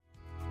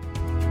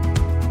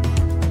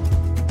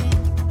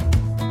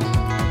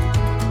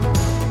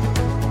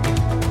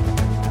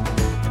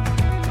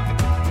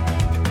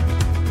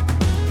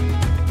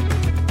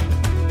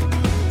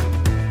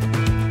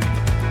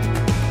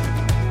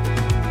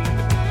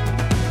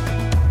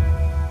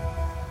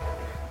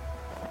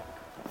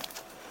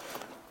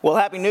Well,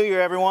 Happy New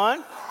Year,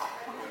 everyone.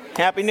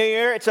 Happy New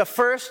Year. It's the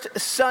first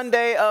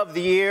Sunday of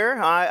the year.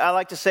 I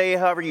like to say,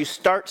 however you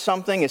start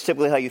something is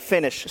typically how you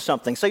finish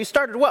something. So you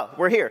started well.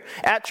 We're here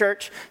at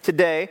church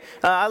today.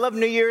 I love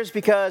New Year's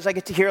because I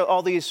get to hear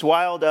all these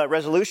wild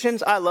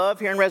resolutions. I love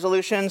hearing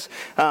resolutions.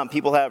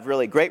 People have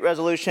really great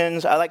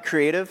resolutions. I like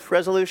creative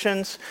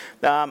resolutions.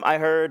 I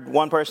heard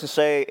one person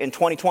say in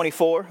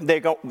 2024,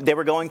 they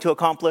were going to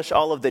accomplish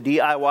all of the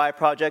DIY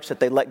projects that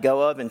they let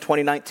go of in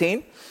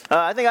 2019.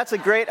 I think that's a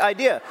great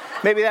idea.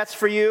 Maybe that's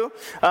for you.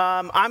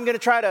 I'm going to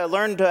try to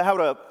learn how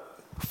to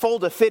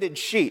fold a fitted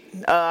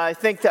sheet. I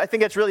think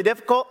it's really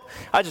difficult.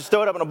 I just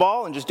throw it up in a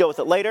ball and just deal with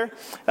it later.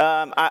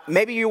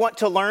 Maybe you want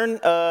to learn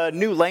a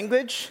new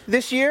language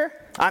this year.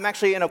 I'm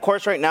actually in a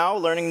course right now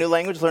learning new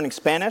language, learning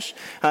Spanish,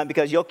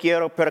 because yo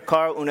quiero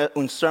predicar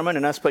un sermon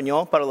en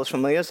español para las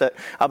familias that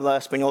habla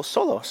español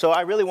solo. So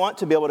I really want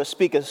to be able to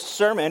speak a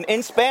sermon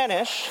in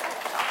Spanish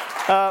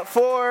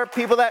for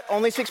people that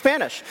only speak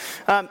Spanish.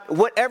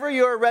 Whatever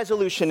your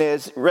resolution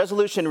is,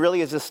 resolution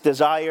really is this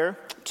desire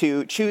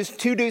to choose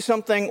to do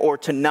something or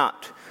to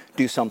not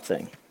do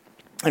something.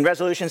 And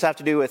resolutions have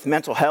to do with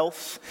mental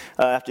health,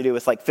 have to do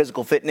with like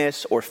physical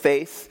fitness or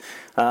faith.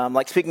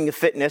 Like speaking of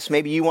fitness,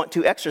 maybe you want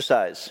to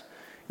exercise.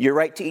 You're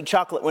right to eat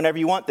chocolate whenever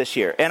you want this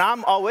year. And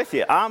I'm all with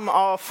you. I'm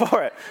all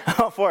for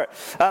it.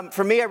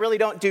 For me, I really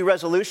don't do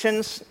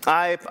resolutions.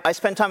 I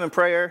spend time in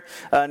prayer,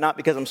 not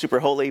because I'm super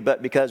holy,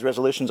 but because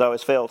resolutions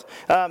always failed.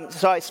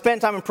 So I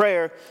spend time in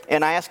prayer,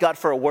 and I ask God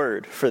for a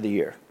word for the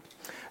year.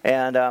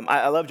 And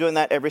I love doing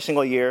that every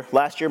single year.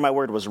 Last year, my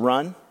word was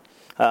run.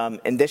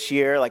 And this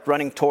year, like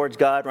running towards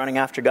God, running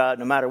after God,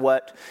 no matter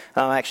what.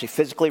 I actually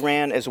physically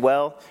ran as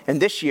well.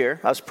 And this year,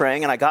 I was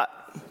praying, and I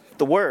got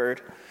the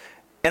word.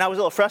 And I was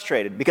a little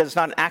frustrated because it's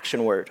not an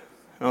action word.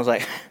 And I was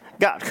like,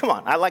 God, come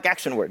on. I like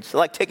action words. I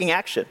like taking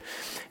action.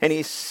 And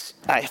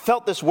I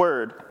felt this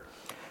word,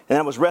 and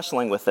I was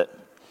wrestling with it.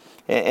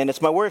 And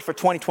it's my word for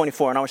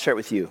 2024, and I want to share it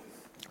with you.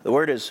 The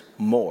word is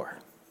more.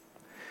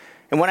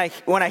 And when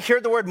I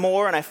heard the word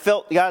more, and I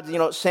felt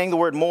God, saying the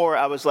word more,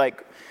 I was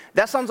like,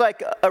 that sounds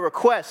like a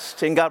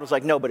request. And God was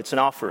like, no, but it's an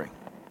offering.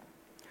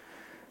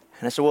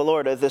 And I said, well,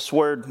 Lord, this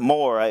word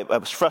more, I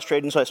was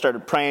frustrated, and so I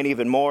started praying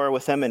even more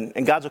with him.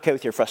 And God's okay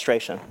with your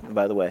frustration,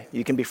 by the way.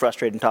 You can be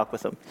frustrated and talk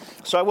with him.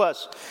 So I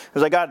was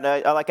like, God,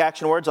 I like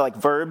action words, I like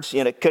verbs.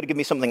 It could give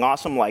me something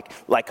awesome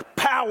like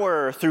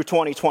power through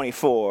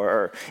 2024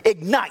 or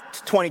ignite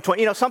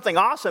 2020, something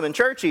awesome and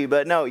churchy,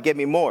 but no, he gave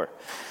me more.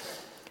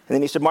 And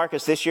then he said,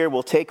 Markus, this year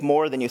will take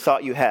more than you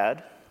thought you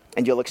had,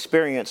 and you'll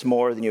experience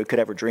more than you could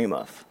ever dream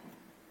of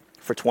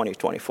for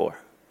 2024.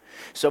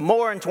 So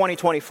more in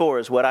 2024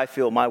 is what I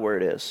feel my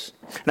word is.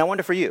 And I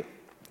wonder for you,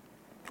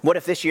 what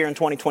if this year in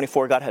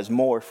 2024 God has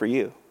more for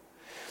you?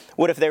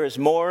 What if there is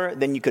more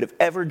than you could have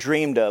ever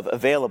dreamed of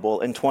available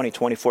in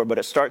 2024, but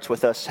it starts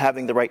with us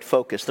having the right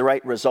focus, the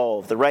right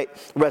resolve, the right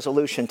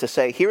resolution to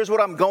say, here's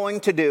what I'm going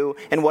to do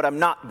and what I'm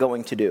not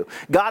going to do.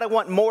 God, I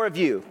want more of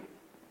you.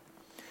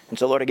 And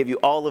so, Lord, I give you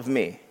all of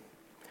me.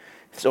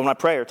 So in my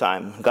prayer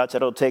time, God said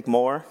it'll take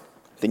more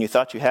than you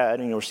thought you had,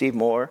 and you'll receive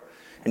more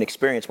and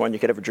experience more than you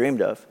could ever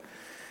dreamed of.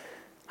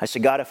 I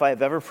said, God, if I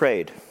have ever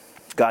prayed,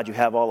 God, you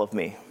have all of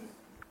me.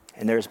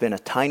 And there's been a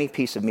tiny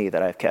piece of me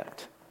that I've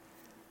kept.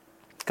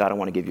 God, I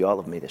want to give you all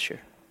of me this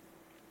year.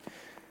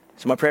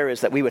 So my prayer is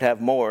that we would have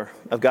more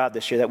of God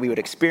this year, that we would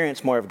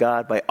experience more of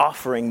God by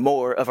offering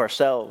more of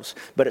ourselves.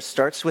 But it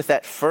starts with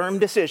that firm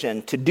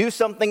decision to do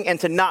something and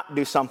to not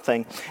do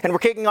something. And we're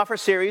kicking off our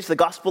series, The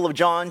Gospel of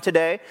John,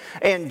 today.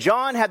 And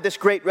John had this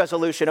great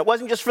resolution. It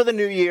wasn't just for the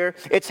new year.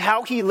 It's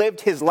how he lived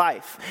his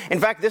life.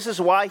 In fact, this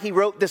is why he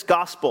wrote this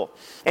gospel.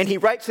 And he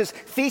writes his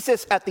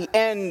thesis at the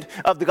end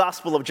of the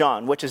Gospel of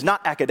John, which is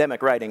not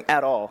academic writing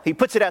at all. He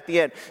puts it at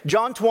the end.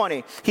 John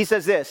 20, he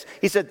says this.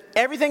 He said,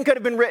 everything could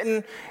have been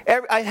written.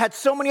 I had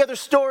so many other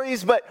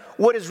stories, but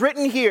what is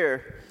written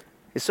here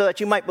is so that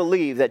you might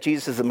believe that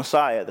Jesus is the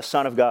Messiah, the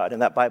Son of God,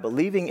 and that by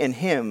believing in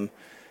him,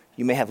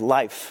 you may have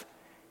life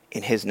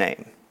in his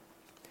name.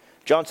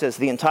 John says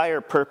the entire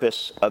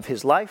purpose of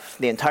his life,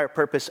 the entire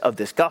purpose of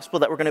this gospel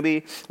that we're going to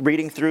be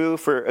reading through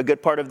for a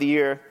good part of the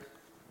year,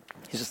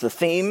 he says the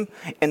theme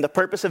and the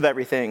purpose of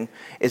everything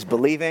is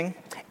believing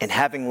and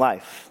having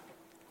life.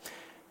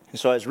 And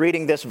so I was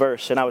reading this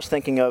verse, and I was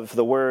thinking of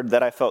the word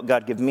that I felt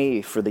God give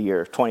me for the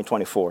year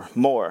 2024,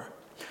 more.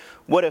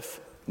 What if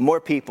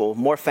more people,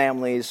 more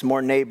families,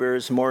 more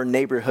neighbors, more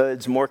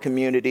neighborhoods, more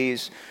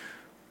communities,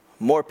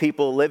 more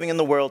people living in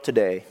the world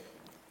today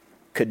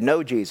could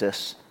know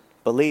Jesus,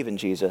 believe in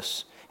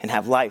Jesus, and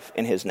have life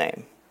in his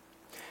name?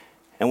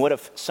 And what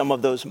if some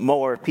of those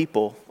more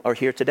people are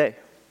here today?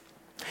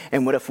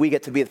 And what if we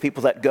get to be the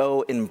people that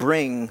go and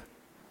bring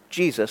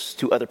Jesus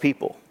to other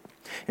people?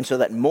 And so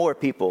that more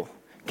people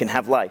can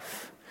have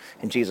life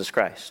in Jesus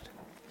Christ.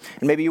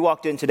 And maybe you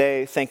walked in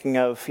today thinking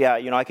of,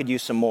 I could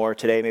use some more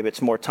today. Maybe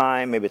it's more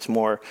time, maybe it's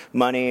more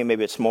money,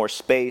 maybe it's more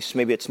space,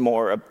 maybe it's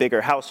a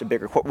bigger house, a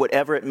bigger court,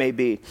 whatever it may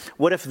be.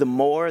 What if the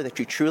more that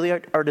you truly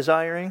are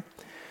desiring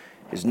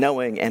is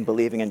knowing and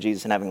believing in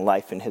Jesus and having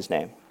life in his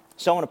name?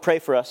 So I want to pray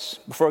for us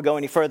before we go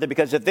any further,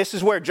 because if this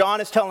is where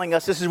John is telling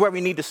us this is where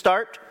we need to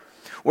start,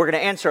 we're going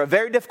to answer a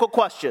very difficult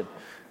question.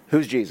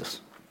 Who's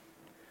Jesus?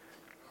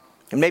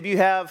 And maybe you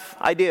have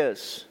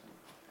ideas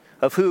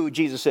of who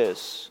Jesus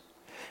is.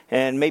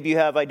 And maybe you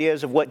have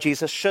ideas of what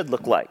Jesus should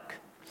look like.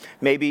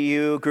 Maybe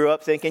you grew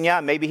up thinking, yeah,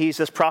 maybe he's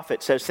this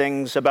prophet, says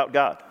things about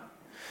God.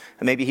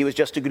 And maybe he was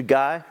just a good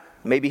guy.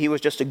 Maybe he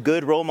was just a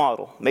good role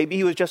model. Maybe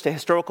he was just a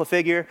historical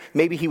figure.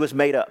 Maybe he was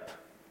made up.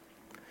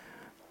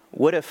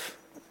 What if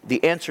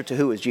the answer to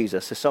who is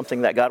Jesus is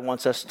something that God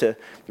wants us to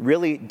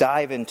really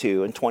dive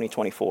into in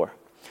 2024?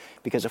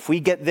 Because if we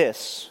get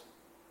this,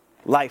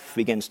 life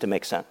begins to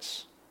make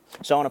sense.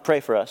 So I want to pray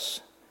for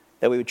us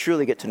that we would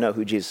truly get to know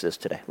who Jesus is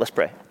today. Let's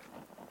pray.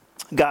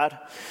 God,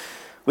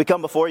 we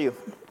come before you.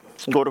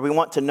 Lord, we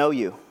want to know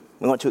you.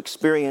 We want to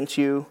experience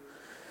you.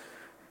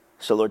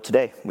 So Lord,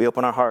 today we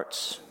open our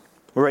hearts.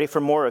 We're ready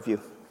for more of you.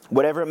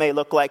 Whatever it may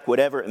look like,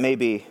 whatever it may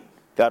be,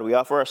 God, we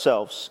offer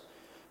ourselves,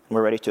 and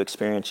we're ready to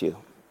experience you.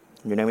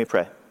 In your name we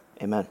pray.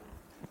 Amen.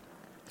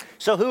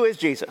 So who is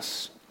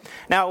Jesus?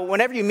 Now,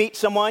 whenever you meet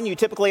someone, you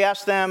typically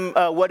ask them,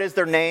 what is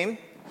their name?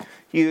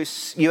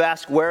 You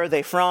ask where are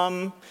they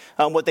from,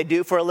 what they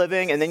do for a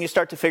living, and then you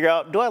start to figure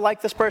out, do I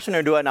like this person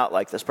or do I not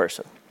like this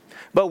person?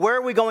 But where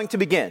are we going to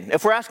begin?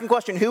 If we're asking the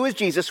question, who is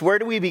Jesus, where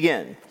do we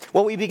begin?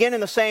 Well, we begin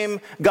in the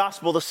same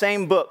gospel, the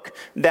same book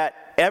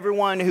that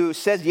everyone who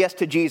says yes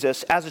to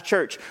Jesus as a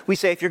church, we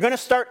say, if you're going to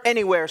start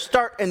anywhere,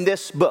 start in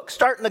this book.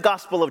 Start in the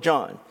Gospel of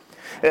John.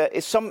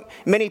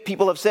 Many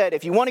people have said,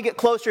 if you want to get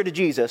closer to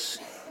Jesus,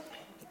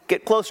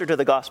 get closer to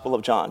the Gospel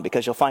of John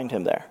because you'll find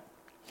him there.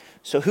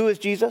 So who is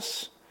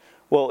Jesus?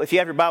 Well, if you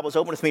have your Bibles,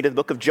 open with me to the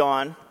book of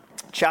John.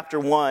 Chapter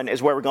 1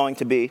 is where we're going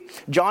to be.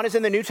 John is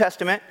in the New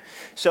Testament.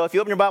 So if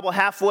you open your Bible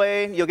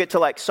halfway, you'll get to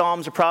like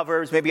Psalms or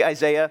Proverbs, maybe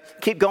Isaiah.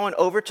 Keep going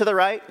over to the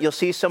right. You'll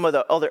see some of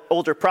the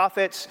older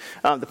prophets,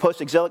 the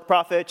post-exilic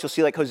prophets. You'll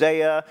see like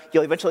Hosea.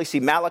 You'll eventually see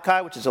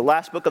Malachi, which is the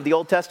last book of the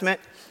Old Testament.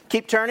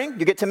 Keep turning.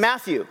 You get to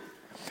Matthew,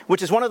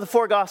 which is one of the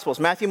four Gospels,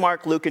 Matthew,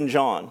 Mark, Luke, and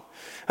John.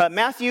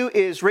 Matthew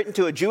is written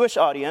to a Jewish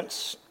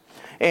audience,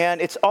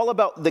 and it's all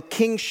about the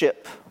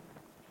kingship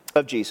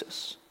of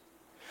Jesus.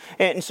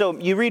 And so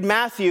you read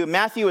Matthew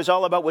is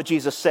all about what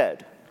Jesus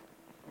said.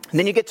 And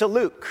then you get to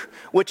Luke,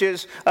 which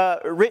is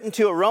written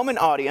to a Roman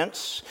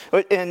audience.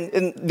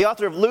 And the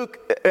author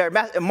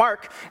of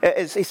Mark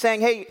is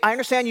saying, hey, I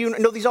understand you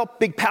know these all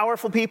big,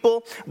 powerful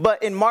people.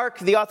 But in Mark,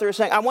 the author is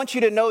saying, I want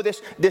you to know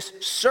this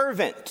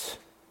servant.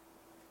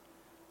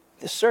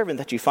 This servant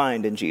that you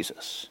find in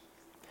Jesus.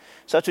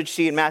 So that's what you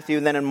see in Matthew,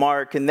 and then in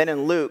Mark, and then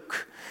in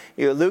Luke.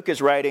 Luke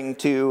is writing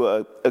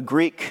to a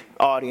Greek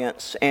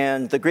audience,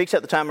 and the Greeks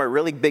at the time are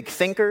really big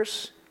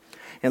thinkers.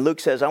 And Luke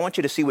says, I want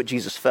you to see what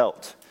Jesus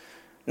felt.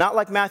 Not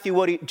like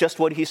Matthew, just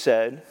what he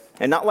said,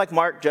 and not like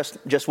Mark,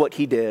 just what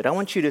he did. I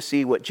want you to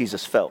see what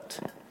Jesus felt.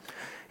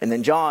 And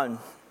then John,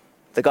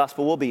 the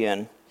gospel we'll be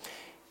in,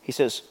 he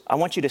says, I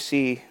want you to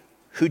see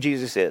who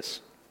Jesus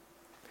is.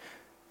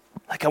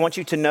 Like, I want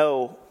you to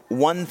know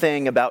one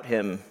thing about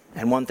him,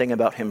 and one thing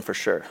about him for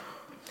sure.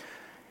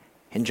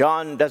 And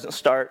John doesn't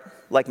start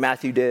like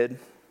Matthew did,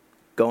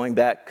 going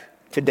back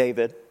to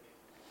David.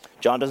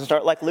 John doesn't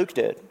start like Luke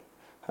did,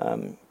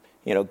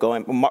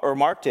 or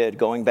Mark did,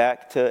 going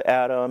back to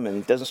Adam,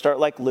 and doesn't start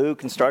like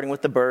Luke and starting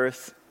with the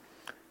birth.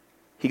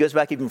 He goes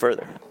back even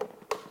further.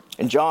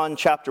 In John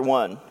chapter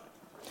 1,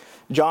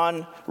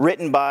 John,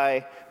 written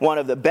by one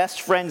of the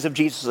best friends of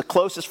Jesus, the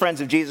closest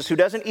friends of Jesus, who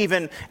doesn't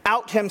even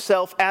out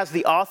himself as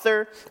the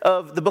author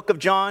of the book of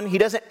John. He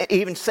doesn't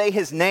even say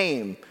his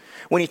name.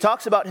 When he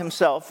talks about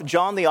himself,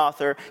 John the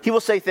author, he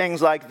will say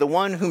things like, the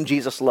one whom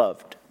Jesus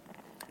loved.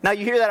 Now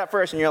you hear that at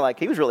first and you're like,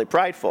 he was really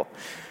prideful.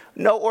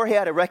 No, or he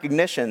had a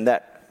recognition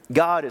that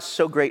God is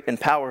so great and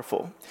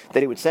powerful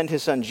that he would send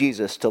his son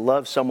Jesus to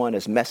love someone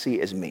as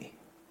messy as me.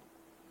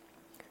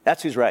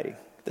 That's who's writing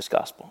this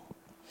gospel.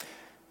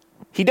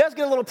 He does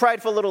get a little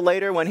prideful a little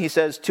later when he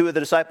says two of the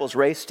disciples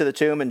raced to the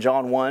tomb in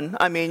John 1.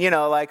 I mean,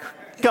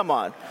 come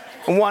on.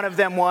 One of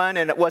them won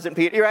and it wasn't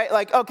Peter, right?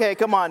 Like, okay,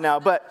 come on now.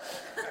 But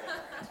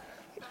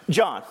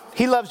John,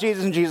 he loves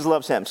Jesus and Jesus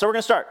loves him. So we're going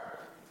to start.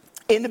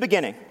 In the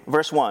beginning,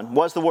 verse 1,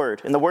 was the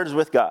Word, and the Word is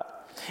with God.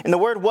 And the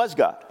Word was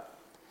God.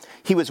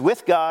 He was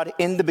with God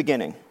in the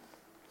beginning.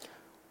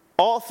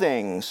 All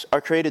things are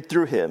created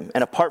through him,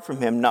 and apart from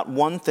him, not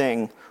one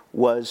thing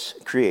was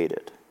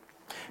created.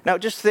 Now,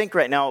 just think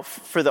right now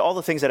for all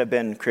the things that have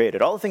been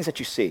created, all the things that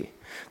you see,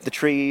 the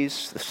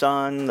trees, the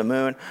sun, the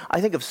moon.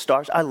 I think of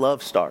stars. I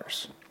love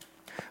stars.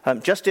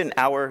 Just in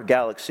our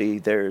galaxy,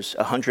 there's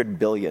 100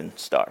 billion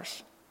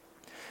stars.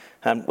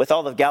 With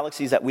all the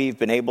galaxies that we've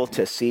been able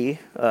to see,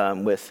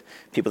 with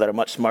people that are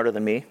much smarter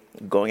than me,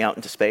 going out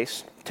into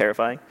space,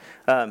 terrifying,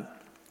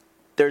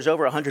 there's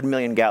over 100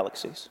 million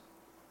galaxies.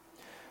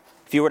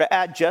 If you were to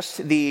add just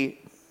the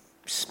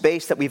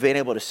space that we've been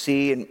able to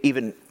see and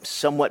even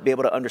somewhat be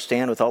able to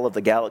understand with all of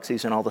the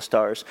galaxies and all the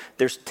stars,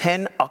 there's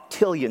 10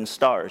 octillion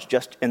stars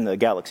just in the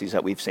galaxies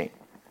that we've seen.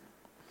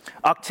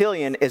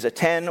 Octillion is a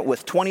 10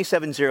 with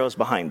 27 zeros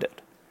behind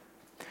it.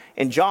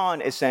 And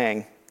John is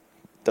saying,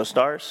 Those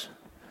stars,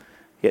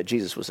 yeah,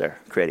 Jesus was there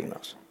creating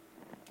those.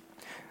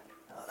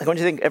 Like, don't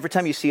you think every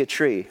time you see a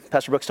tree,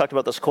 Pastor Brooks talked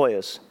about those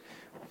sequoias,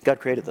 God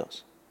created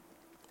those.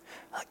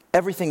 Like,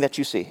 everything that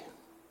you see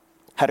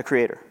had a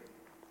creator.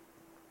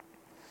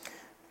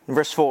 In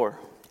verse 4,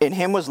 in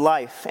him was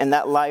life, and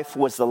that life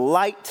was the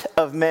light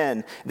of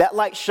men. That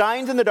light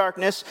shines in the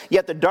darkness,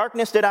 yet the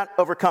darkness did not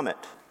overcome it.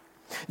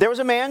 There was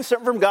a man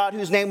sent from God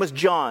whose name was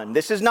John.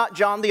 This is not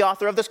John, the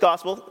author of this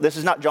gospel. This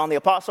is not John the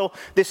apostle.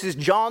 This is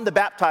John the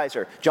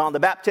baptizer, John the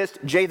Baptist,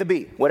 J the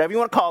B, whatever you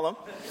want to call him.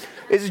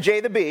 This is J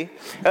the B.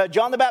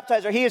 John the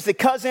baptizer, he is the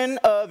cousin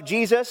of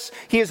Jesus.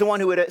 He is the one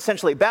who would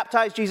essentially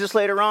baptize Jesus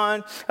later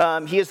on.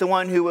 He is the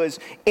one who was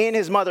in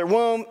his mother's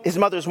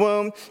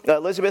womb,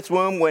 Elizabeth's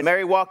womb, when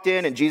Mary walked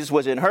in and Jesus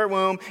was in her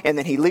womb, and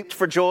then he leaped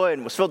for joy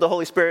and was filled with the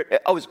Holy Spirit.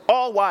 It was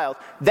all wild.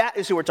 That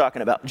is who we're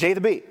talking about, J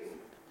the B.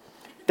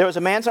 There was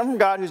a man sent from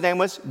God whose name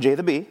was J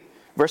the B.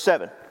 Verse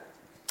 7.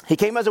 He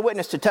came as a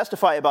witness to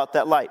testify about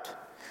that light,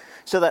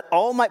 so that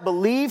all might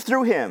believe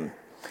through him.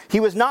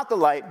 He was not the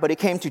light, but he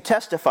came to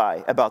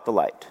testify about the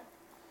light.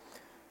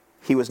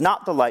 He was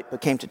not the light, but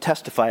came to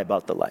testify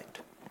about the light.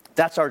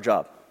 That's our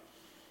job.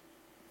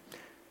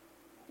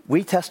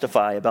 We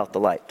testify about the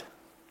light,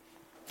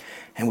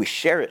 and we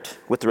share it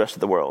with the rest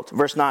of the world.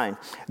 Verse 9.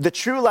 The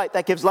true light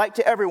that gives light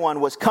to everyone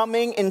was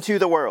coming into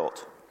the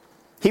world.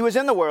 He was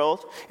in the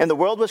world, and the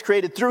world was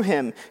created through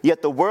him,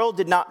 yet the world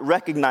did not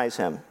recognize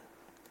him.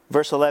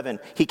 Verse 11,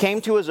 he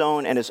came to his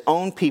own, and his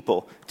own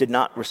people did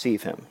not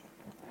receive him.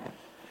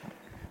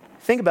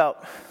 Think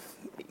about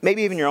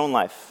maybe even your own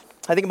life.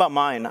 I think about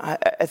mine.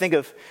 I think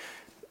of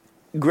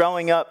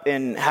growing up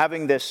and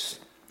having this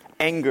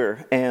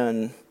anger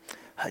and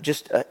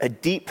just a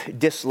deep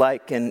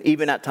dislike, and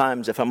even at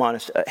times, if I'm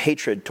honest, a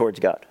hatred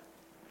towards God.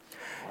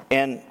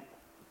 And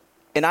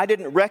I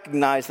didn't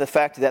recognize the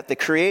fact that the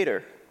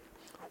Creator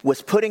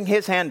was putting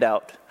his hand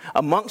out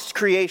amongst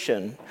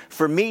creation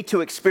for me to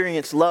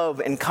experience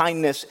love and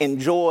kindness and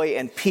joy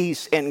and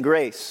peace and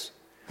grace.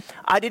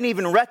 I didn't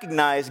even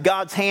recognize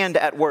God's hand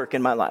at work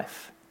in my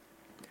life.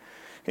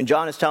 And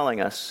John is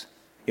telling us,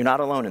 you're not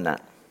alone in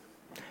that.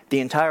 The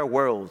entire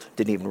world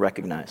didn't even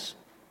recognize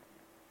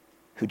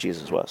who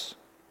Jesus was.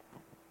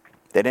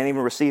 They didn't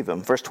even receive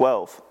him. Verse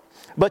 12.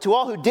 But to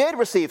all who did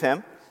receive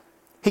him,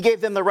 he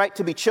gave them the right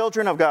to be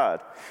children of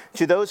God,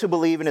 to those who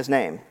believe in his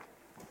name,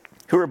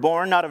 who were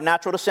born not of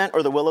natural descent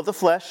or the will of the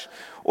flesh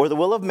or the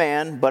will of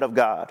man, but of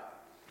God.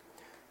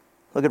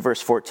 Look at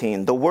verse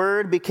 14. The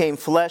Word became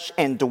flesh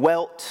and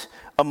dwelt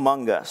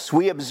among us.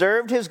 We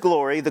observed his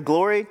glory, the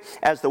glory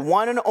as the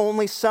one and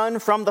only Son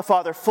from the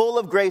Father, full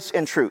of grace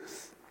and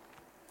truth.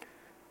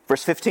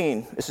 Verse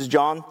 15. This is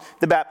John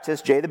the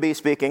Baptist, J the B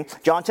speaking.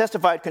 John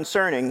testified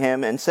concerning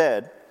him and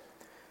said,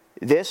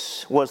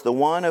 this was the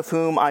one of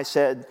whom I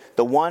said,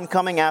 the one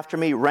coming after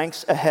me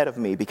ranks ahead of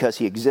me because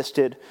he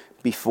existed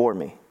before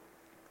me.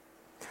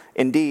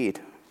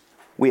 Indeed,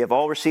 we have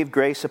all received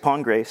grace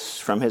upon grace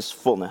from his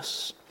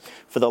fullness.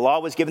 For the law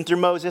was given through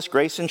Moses,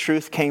 grace and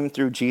truth came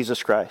through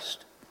Jesus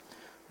Christ.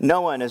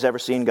 No one has ever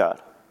seen God.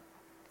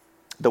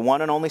 The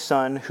one and only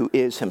Son, who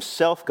is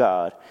himself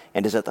God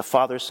and is at the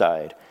Father's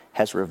side,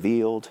 has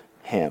revealed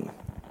him.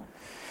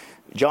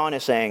 John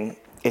is saying,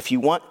 if you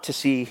want to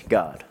see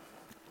God,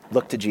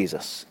 look to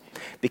Jesus.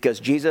 Because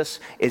Jesus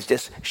is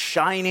just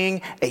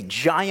shining a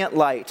giant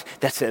light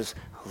that says,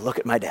 look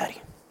at my daddy.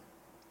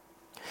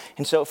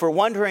 And so if we're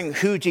wondering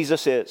who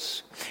Jesus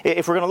is,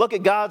 if we're going to look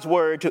at God's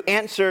word to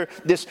answer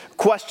this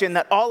question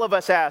that all of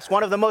us ask,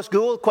 one of the most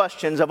Googled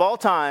questions of all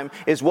time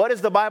is, what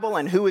is the Bible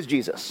and who is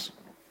Jesus?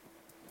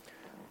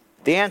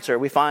 The answer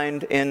we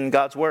find in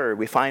God's word,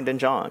 we find in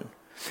John.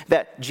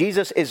 That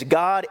Jesus is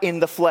God in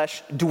the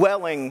flesh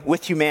dwelling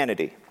with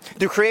humanity,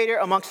 the creator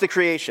amongst the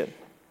creation.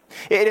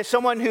 It is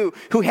someone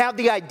who had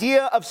the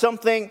idea of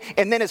something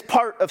and then is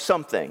part of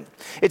something.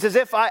 It's as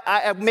if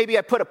maybe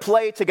I put a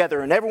play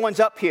together and everyone's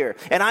up here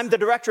and I'm the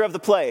director of the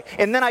play.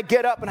 And then I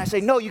get up and I say,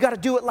 no, you got to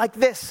do it like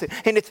this.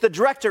 And it's the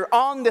director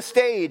on the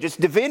stage. It's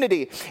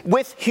divinity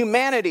with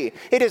humanity.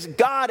 It is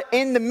God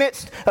in the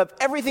midst of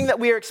everything that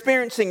we are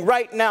experiencing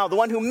right now. The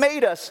one who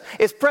made us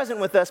is present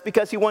with us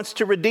because he wants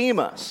to redeem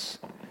us.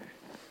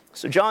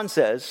 So John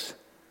says,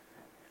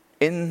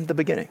 in the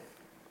beginning.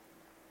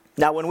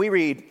 Now, when we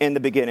read in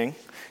the beginning,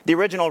 the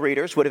original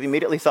readers would have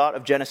immediately thought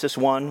of Genesis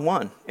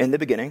 1:1. In the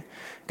beginning,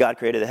 God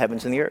created the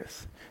heavens and the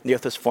earth. The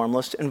earth was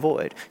formless and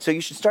void. So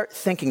you should start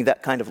thinking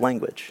that kind of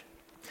language.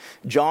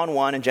 John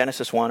 1 and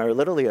Genesis 1 are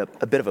literally a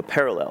bit of a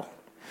parallel.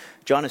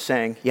 John is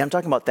saying, yeah, I'm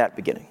talking about that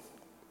beginning.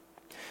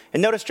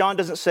 And notice John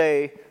doesn't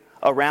say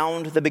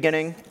around the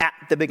beginning, at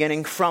the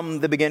beginning, from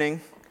the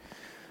beginning.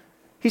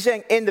 He's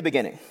saying in the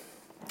beginning,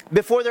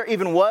 before there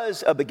even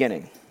was a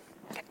beginning.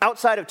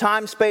 Outside of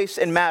time, space,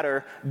 and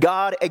matter,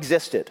 God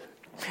existed.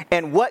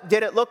 And what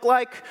did it look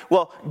like?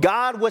 Well,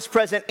 God was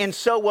present and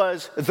so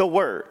was the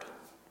Word.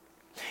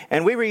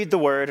 And we read the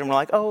Word and we're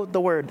like, oh, the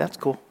Word, that's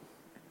cool.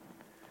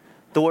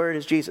 The Word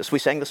is Jesus. We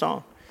sang the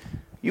song.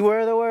 You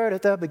were the Word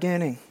at the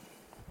beginning.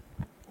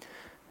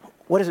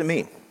 What does it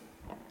mean?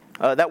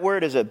 That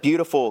word is a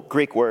beautiful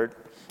Greek word.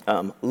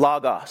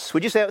 Logos.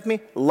 Would you say it with me?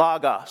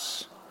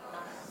 Logos.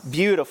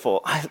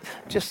 Beautiful.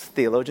 Just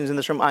theologians in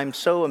this room, I'm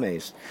so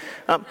amazed.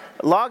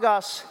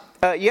 Logos,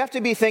 you have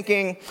to be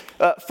thinking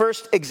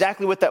first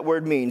exactly what that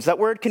word means. That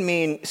word can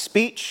mean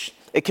speech.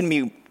 It can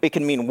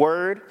mean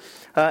word.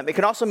 It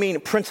can also mean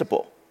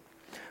principle.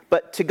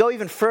 But to go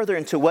even further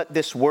into what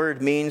this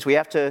word means, we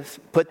have to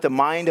put the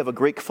mind of a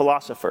Greek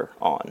philosopher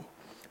on.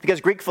 Because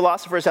Greek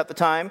philosophers at the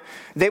time,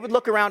 they would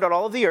look around at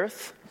all of the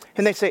earth,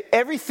 and they'd say,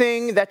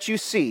 everything that you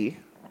see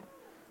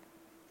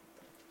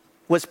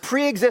was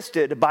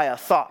pre-existed by a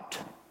thought.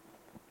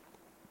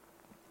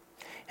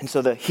 And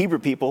so the Hebrew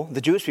people,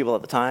 the Jewish people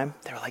at the time,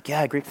 they were like,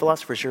 yeah, Greek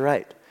philosophers, you're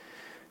right.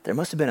 There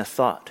must have been a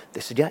thought.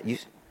 They said, yeah,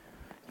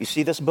 you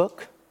see this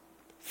book?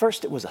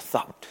 First it was a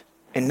thought,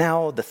 and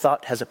now the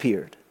thought has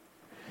appeared.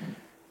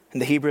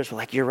 And the Hebrews were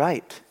like, you're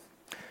right.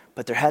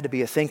 But there had to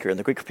be a thinker. And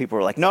the Greek people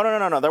were like, no,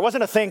 there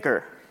wasn't a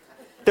thinker.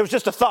 There was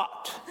just a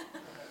thought.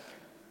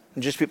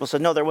 And Jewish people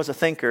said, no, there was a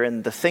thinker,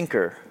 and the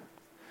thinker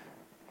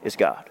is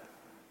God.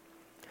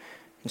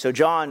 And so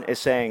John is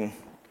saying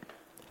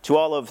to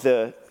all of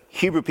the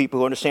Hebrew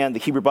people who understand the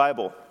Hebrew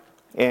Bible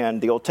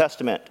and the Old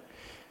Testament,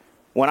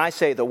 when I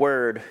say the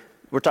word,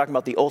 we're talking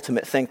about the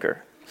ultimate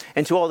thinker.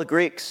 And to all the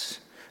Greeks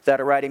that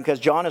are writing, because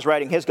John is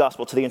writing his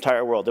gospel to the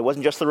entire world. It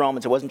wasn't just the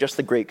Romans, it wasn't just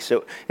the Greeks,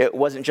 it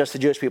wasn't just the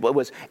Jewish people, it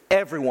was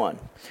everyone.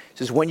 He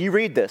says, when you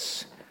read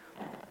this,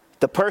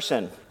 the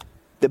person,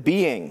 the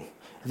being,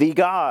 the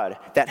God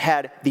that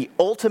had the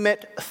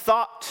ultimate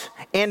thought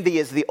and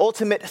is the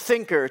ultimate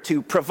thinker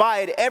to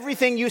provide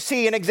everything you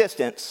see in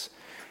existence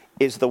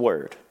is the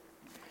Word.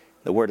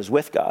 The Word is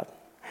with God,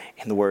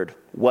 and the Word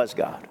was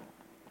God.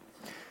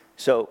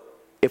 So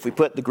if we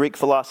put the Greek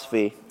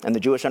philosophy and the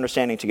Jewish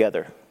understanding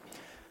together,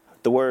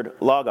 the word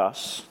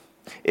logos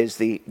is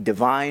the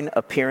divine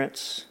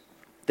appearance,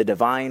 the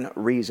divine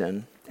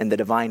reason, and the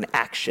divine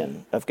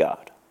action of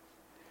God.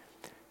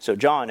 So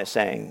John is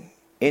saying,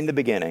 in the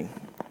beginning,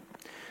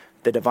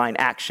 the divine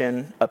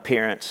action,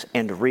 appearance,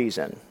 and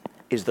reason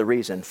is the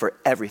reason for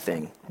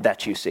everything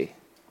that you see.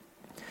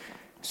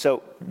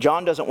 So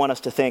John doesn't want us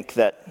to think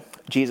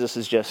that Jesus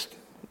is just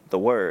the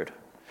Word.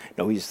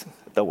 No, he's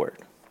the Word.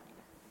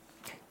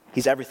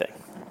 He's everything.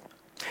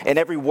 And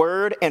every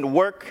word and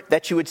work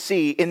that you would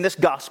see in this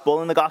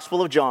gospel, in the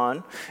Gospel of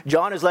John,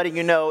 John is letting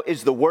you know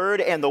is the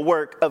word and the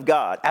work of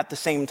God at the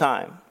same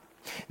time.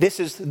 This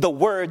is the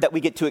word that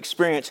we get to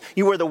experience.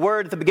 You were the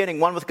word at the beginning,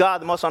 one with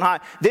God, the Most on High.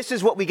 This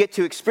is what we get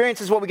to experience.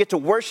 This is what we get to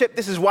worship.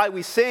 This is why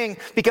we sing,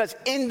 because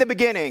in the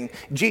beginning,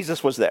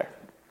 Jesus was there.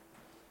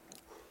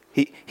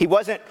 He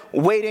wasn't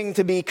waiting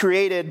to be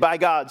created by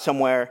God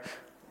somewhere.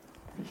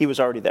 He was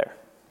already there.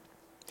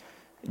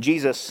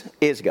 Jesus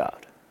is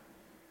God,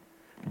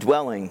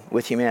 dwelling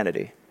with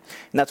humanity.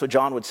 And that's what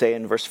John would say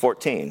in verse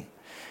 14.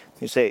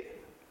 He'd say,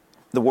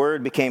 the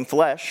Word became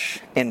flesh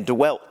and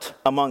dwelt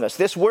among us.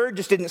 This Word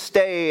just didn't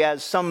stay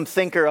as some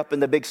thinker up in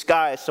the big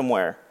sky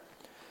somewhere.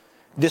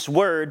 This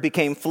Word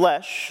became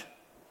flesh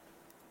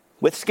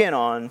with skin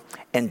on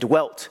and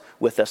dwelt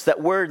with us.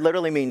 That word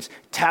literally means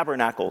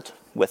tabernacled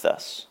with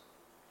us.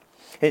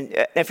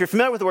 And if you're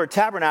familiar with the word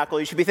tabernacle,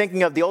 you should be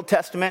thinking of the Old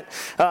Testament.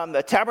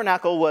 The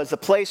tabernacle was a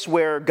place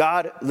where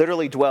God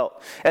literally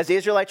dwelt. As the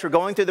Israelites were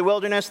going through the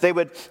wilderness, they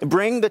would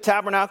bring the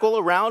tabernacle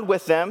around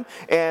with them,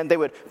 and they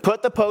would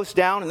put the post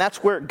down, and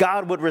that's where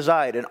God would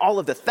reside. And all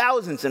of the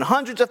thousands and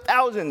hundreds of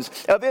thousands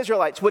of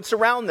Israelites would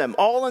surround them,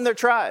 all in their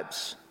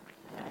tribes.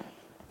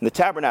 And the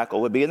tabernacle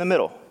would be in the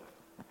middle.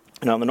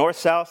 And on the north,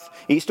 south,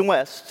 east, and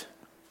west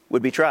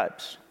would be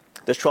tribes.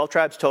 There's 12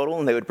 tribes total,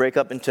 and they would break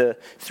up into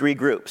 3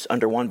 groups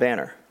under one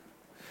banner.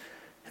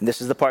 And this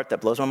is the part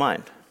that blows my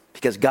mind,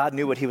 because God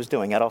knew what he was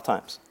doing at all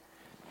times.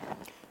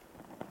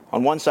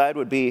 On one side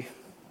would be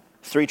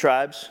 3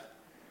 tribes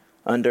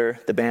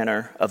under the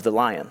banner of the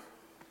lion.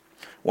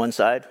 One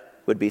side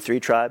would be 3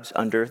 tribes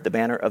under the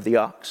banner of the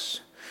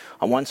ox.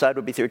 On one side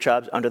would be 3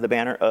 tribes under the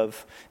banner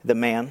of the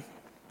man.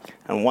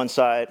 And on one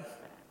side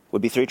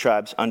would be 3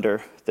 tribes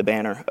under the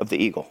banner of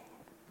the eagle.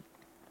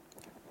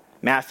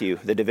 Matthew,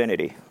 the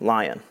divinity,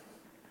 lion.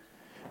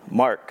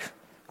 Mark,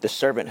 the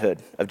servanthood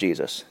of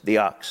Jesus, the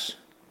ox.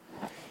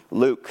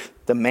 Luke,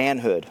 the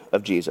manhood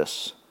of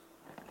Jesus,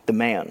 the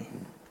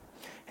man.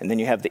 And then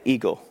you have the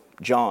eagle.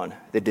 John,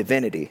 the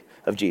divinity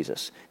of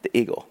Jesus, the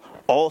eagle.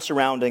 All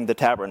surrounding the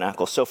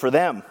tabernacle. So for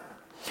them,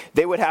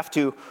 they would have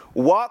to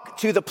walk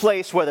to the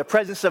place where the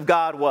presence of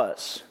God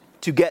was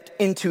to get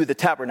into the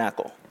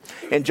tabernacle.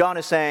 And John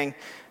is saying,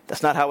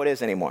 that's not how it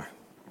is anymore.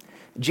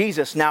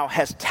 Jesus now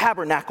has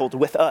tabernacled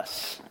with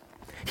us.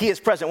 He is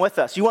present with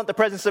us. You want the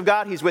presence of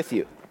God? He's with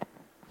you.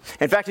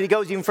 In fact, he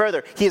goes even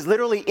further. He is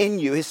literally in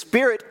you. His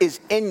Spirit is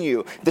in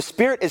you. The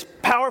Spirit is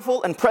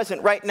powerful and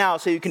present right now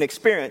so you can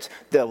experience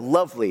the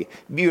lovely,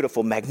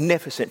 beautiful,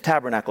 magnificent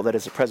tabernacle that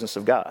is the presence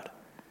of God.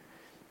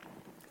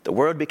 The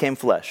Word became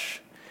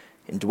flesh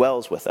and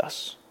dwells with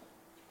us.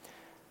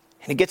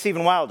 And it gets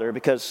even wilder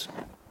because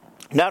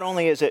not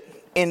only is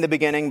it in the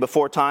beginning,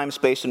 before time,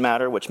 space, and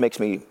matter, which makes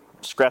me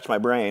scratch my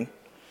brain.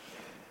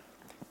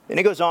 Then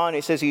he goes on,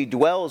 he says he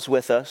dwells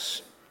with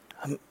us.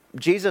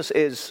 Jesus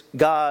is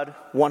God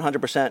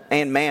 100%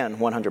 and man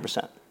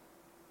 100%.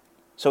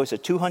 So he's a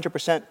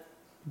 200%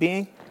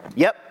 being?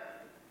 Yep.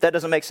 That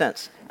doesn't make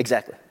sense.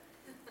 Exactly.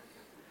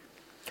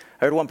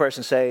 I heard one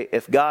person say,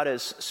 if God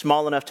is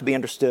small enough to be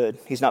understood,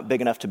 he's not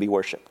big enough to be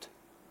worshiped.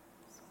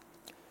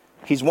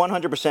 He's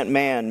 100%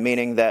 man,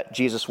 meaning that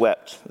Jesus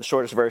wept, the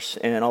shortest verse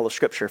in all of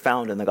Scripture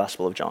found in the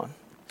Gospel of John.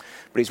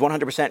 But he's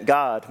 100%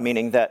 God,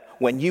 meaning that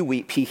when you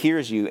weep, he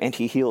hears you and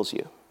he heals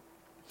you.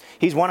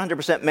 He's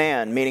 100%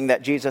 man, meaning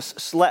that Jesus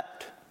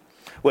slept,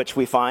 which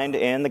we find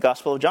in the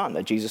Gospel of John,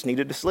 that Jesus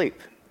needed to sleep.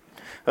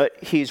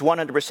 But he's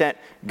 100%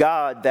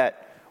 God,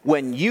 that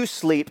when you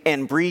sleep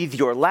and breathe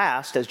your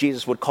last, as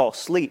Jesus would call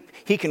sleep,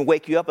 he can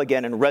wake you up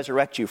again and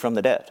resurrect you from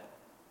the dead.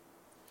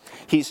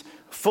 He's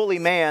fully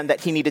man,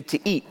 that he needed to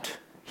eat.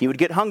 He would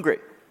get hungry.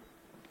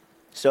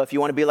 So if you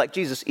want to be like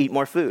Jesus, eat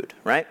more food,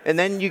 right? And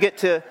then you get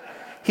to,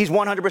 he's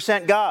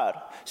 100% God,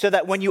 so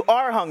that when you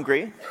are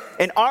hungry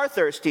and are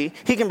thirsty,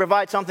 he can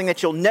provide something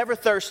that you'll never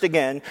thirst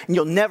again and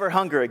you'll never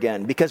hunger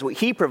again, because what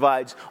he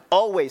provides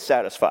always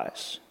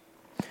satisfies.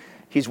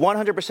 He's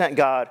 100%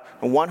 God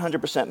and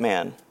 100%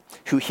 man,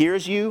 who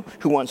hears you,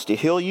 who wants to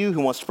heal you,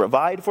 who wants to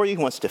provide for you,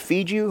 who wants to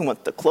feed you, who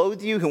wants to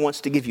clothe you, who wants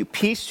to give you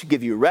peace, to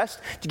give you rest,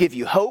 to give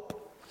you hope.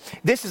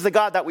 This is the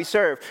God that we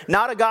serve.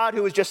 Not a God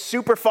who is just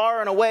super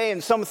far and away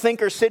and some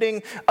thinker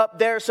sitting up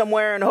there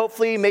somewhere, and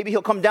hopefully maybe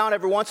he'll come down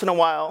every once in a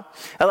while.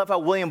 I love how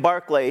William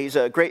Barclay, he's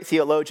a great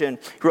theologian,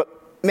 he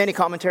wrote many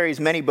commentaries,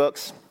 many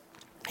books.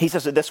 He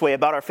says it this way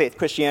about our faith,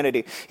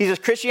 Christianity. He says,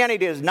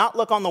 Christianity does not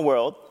look on the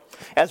world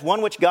as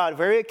one which God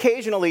very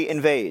occasionally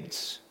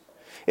invades.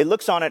 It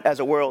looks on it as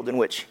a world in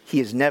which he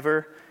is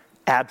never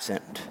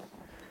absent.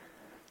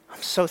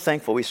 I'm so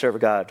thankful we serve a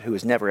God who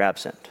is never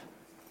absent.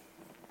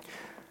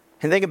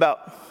 And think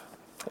about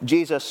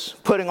Jesus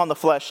putting on the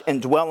flesh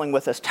and dwelling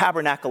with us,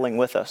 tabernacling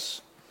with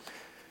us.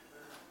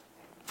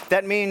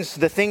 That means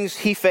the things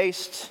he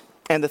faced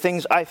and the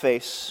things I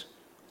face,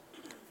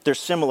 they're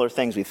similar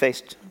things we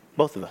faced,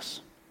 both of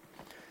us.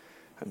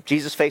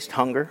 Jesus faced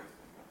hunger.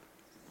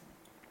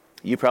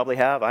 You probably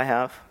have, I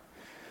have.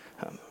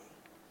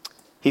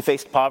 He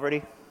faced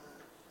poverty.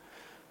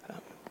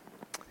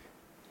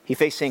 He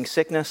faced seeing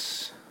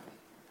sickness.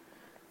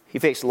 He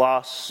faced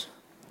loss.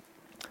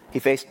 He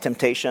faced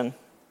temptation.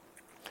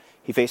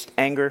 He faced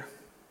anger.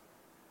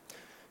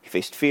 He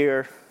faced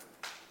fear.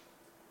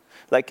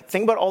 Like,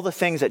 think about all the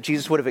things that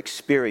Jesus would have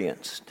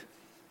experienced.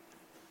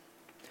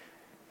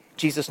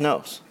 Jesus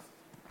knows.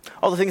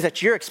 All the things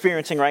that you're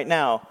experiencing right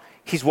now,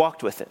 he's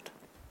walked with it.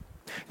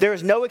 There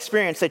is no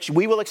experience that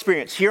we will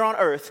experience here on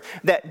earth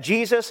that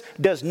Jesus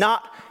does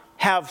not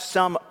have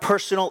some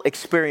personal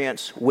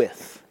experience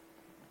with.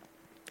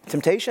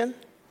 Temptation?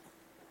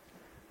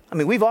 I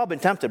mean, we've all been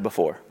tempted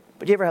before.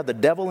 But you ever had the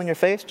devil in your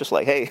face? Just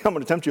like, hey, I'm going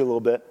to tempt you a little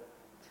bit.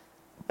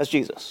 That's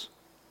Jesus.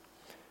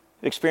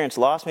 You've experienced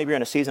loss. Maybe you're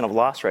in a season of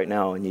loss right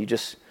now, and you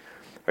just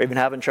are even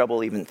having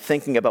trouble even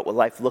thinking about what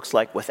life looks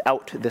like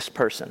without this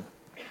person.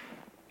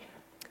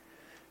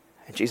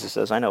 And Jesus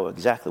says, I know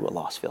exactly what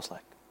loss feels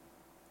like.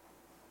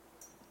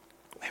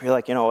 Maybe you're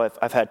like,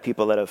 I've had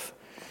people that have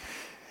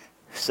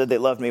said they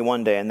loved me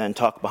one day and then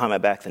talked behind my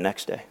back the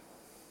next day.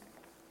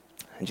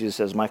 And Jesus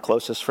says, my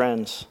closest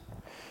friends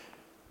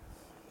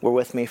were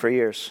with me for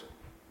years.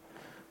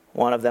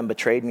 One of them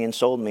betrayed me and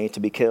sold me to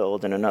be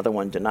killed, and another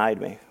one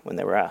denied me when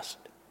they were asked.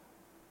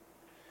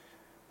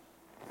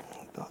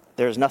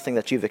 There's nothing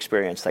that you've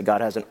experienced that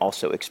God hasn't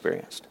also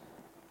experienced.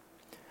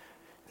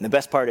 And the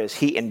best part is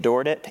he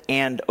endured it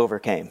and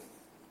overcame.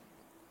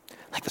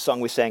 Like the song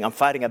we sang, I'm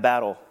fighting a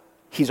battle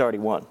he's already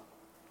won.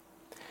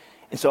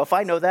 And so if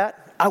I know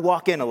that, I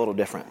walk in a little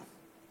different.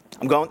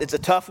 I'm going, it's a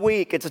tough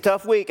week.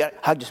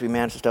 I'd just be,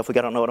 man, it's a tough week.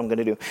 I don't know what I'm going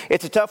to do.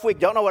 It's a tough week.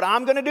 Don't know what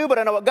I'm going to do, but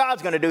I know what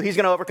God's going to do. He's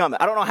going to overcome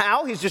it. I don't know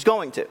how. He's just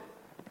going to.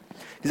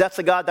 Because that's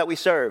the God that we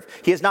serve.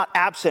 He is not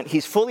absent.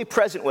 He's fully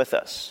present with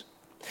us.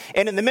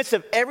 And in the midst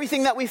of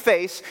everything that we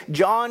face,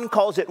 John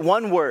calls it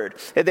one word.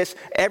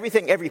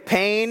 Everything, every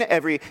pain,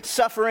 every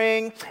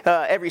suffering,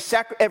 every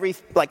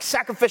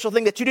sacrificial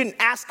thing that you didn't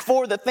ask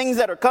for, the things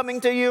that are coming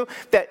to you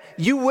that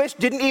you wish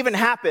didn't even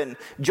happen,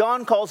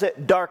 John calls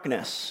it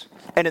darkness.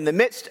 And in the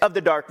midst of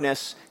the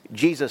darkness,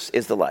 Jesus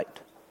is the light.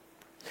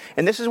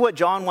 And this is what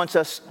John wants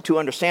us to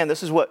understand.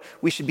 This is what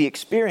we should be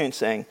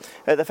experiencing.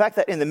 The fact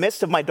that in the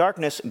midst of my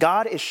darkness,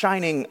 God is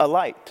shining a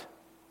light.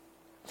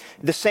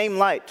 The same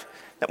light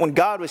that when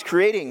God was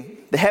creating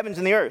the heavens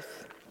and the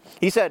earth,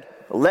 he said,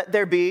 let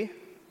there be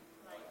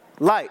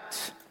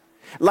light.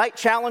 Light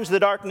challenged the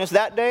darkness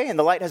that day, and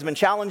the light has been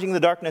challenging the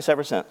darkness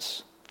ever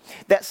since.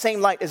 That same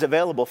light is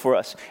available for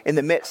us in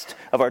the midst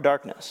of our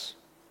darkness.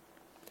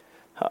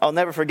 I'll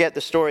never forget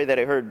the story that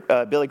I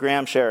heard Billy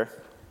Graham share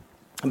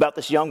about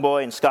this young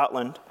boy in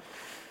Scotland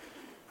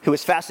who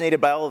was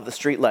fascinated by all of the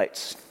street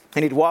lights.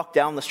 And he'd walk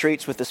down the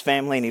streets with his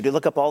family, and he'd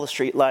look up all the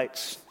street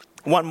lights.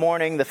 One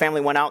morning, the family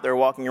went out. They were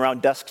walking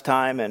around dusk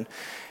time, and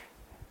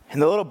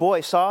the little boy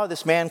saw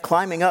this man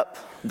climbing up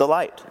the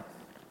light.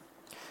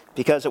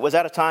 because it was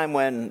at a time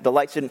when the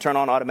lights didn't turn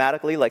on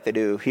automatically like they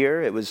do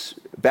here. It was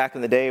back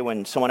in the day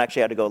when someone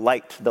actually had to go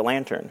light the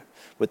lantern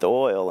with the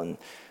oil and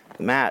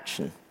the match.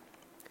 And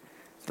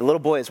the little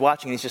boy is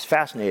watching, and he's just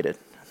fascinated.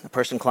 The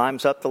person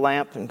climbs up the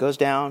lamp and goes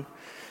down,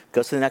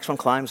 goes to the next one,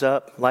 climbs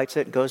up, lights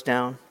it, goes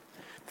down.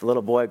 The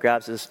little boy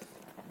grabs his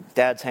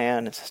dad's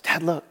hand and says,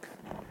 "Dad, look."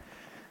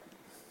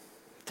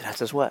 The dad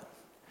says, "What?"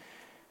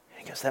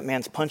 And he goes, "That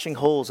man's punching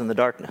holes in the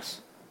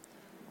darkness."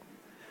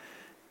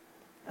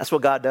 That's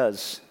what God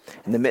does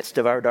in the midst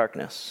of our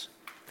darkness.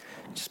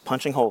 Just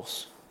punching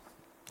holes.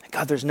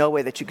 God, there's no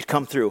way that you could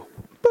come through.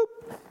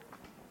 Boop.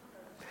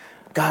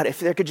 God, if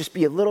there could just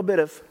be a little bit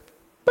of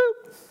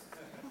boop.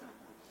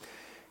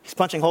 He's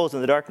punching holes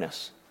in the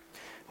darkness.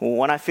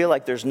 When I feel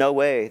like there's no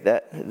way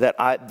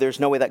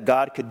that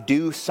God could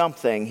do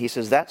something, he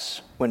says,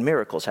 that's when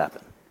miracles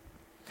happen.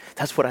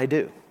 That's what I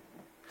do.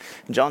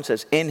 And John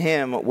says, in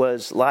him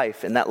was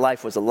life, and that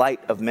life was the light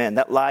of men.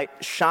 That light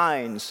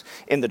shines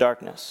in the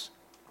darkness.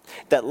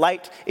 That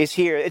light is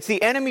here. It's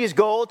the enemy's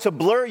goal to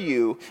blur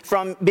you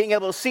from being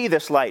able to see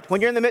this light.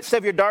 When you're in the midst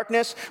of your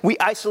darkness, we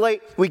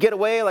isolate, we get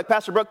away, like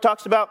Pastor Brooke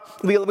talks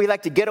about. We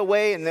like to get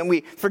away, and then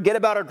we forget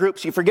about our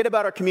groups. You forget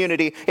about our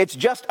community. It's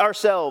just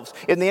ourselves.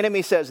 And the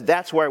enemy says,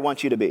 that's where I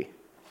want you to be.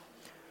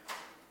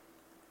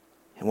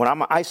 And when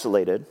I'm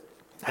isolated,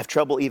 I have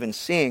trouble even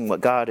seeing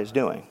what God is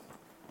doing.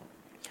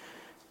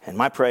 And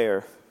my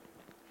prayer,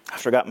 I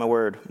forgot my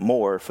word,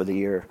 more for the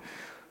year.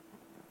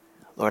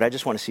 Lord, I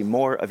just want to see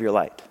more of your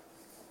light.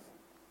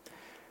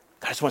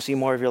 I just want to see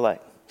more of your light.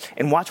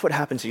 And watch what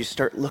happens as you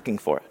start looking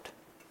for it.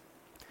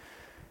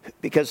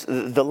 Because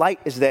the light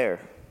is there.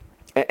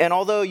 And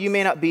although you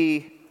may not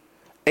be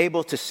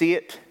able to see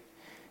it,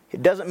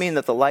 it doesn't mean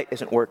that the light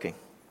isn't working.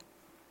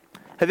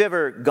 Have you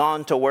ever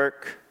gone to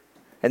work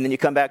and then you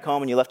come back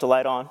home and you left the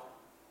light on?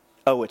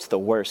 Oh, it's the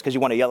worst, because you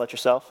want to yell at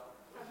yourself.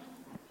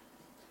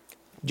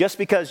 Just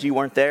because you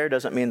weren't there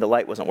doesn't mean the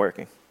light wasn't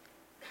working.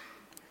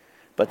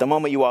 But the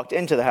moment you walked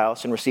into the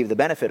house and received the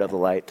benefit of the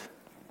light,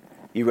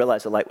 you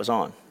realized the light was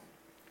on.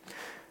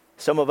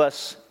 Some of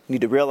us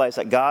need to realize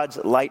that God's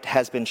light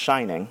has been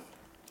shining,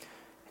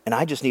 and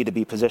I just need to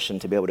be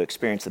positioned to be able to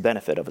experience the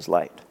benefit of his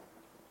light.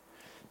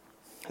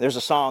 There's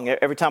a song,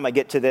 every time I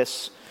get to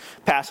this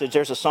passage,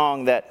 there's a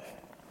song that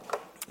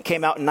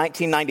came out in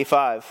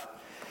 1995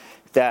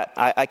 that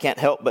I can't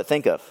help but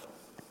think of.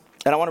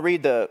 And I want to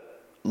read the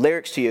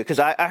lyrics to you, because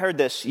I heard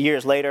this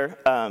years later,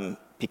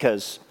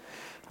 because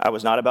I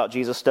was not about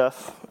Jesus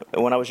stuff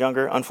when I was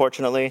younger,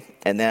 unfortunately.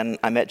 And then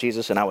I met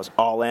Jesus and I was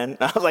all in.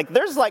 I was like,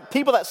 there's like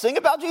people that sing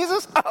about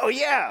Jesus? Oh,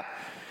 yeah.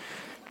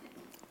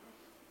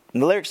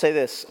 And the lyrics say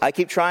this: I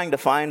keep trying to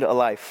find a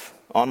life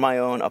on my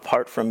own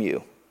apart from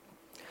you.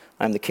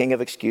 I'm the king of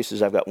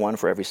excuses. I've got one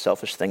for every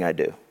selfish thing I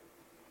do.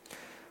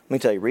 Let me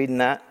tell you, reading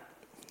that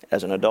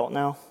as an adult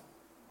now,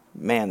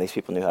 man, these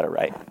people knew how to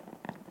write.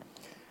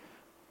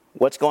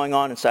 What's going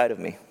on inside of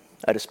me?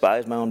 I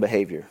despise my own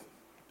behavior.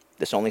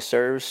 This only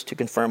serves to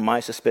confirm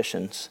my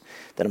suspicions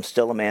that I'm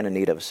still a man in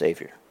need of a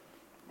Savior.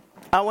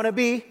 I want to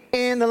be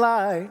in the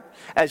light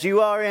as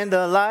you are in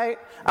the light.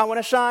 I want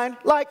to shine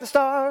like the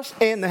stars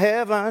in the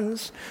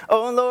heavens.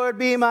 Oh, Lord,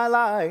 be my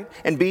light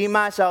and be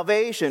my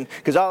salvation,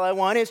 because all I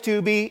want is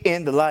to be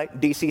in the light.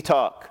 DC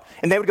Talk.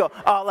 And they would go,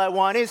 all I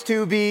want is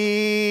to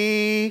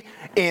be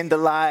in the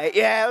light.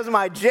 Yeah, it was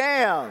my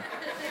jam.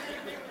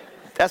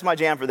 That's my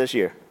jam for this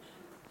year.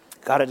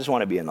 God, I just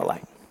want to be in the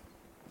light.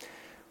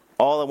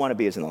 All I want to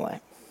be is in the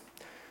light.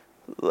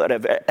 Out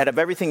of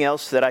everything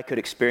else that I could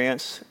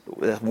experience,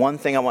 the one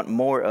thing I want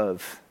more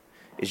of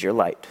is your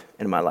light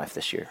in my life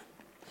this year.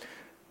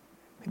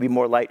 Maybe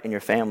more light in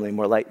your family,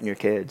 more light in your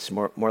kids,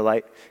 more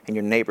light in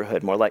your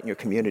neighborhood, more light in your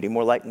community,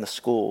 more light in the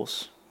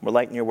schools, more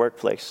light in your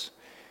workplace.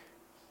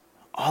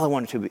 All I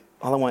want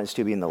is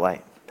to be in the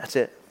light. That's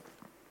it.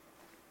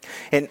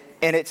 And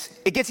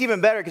it gets even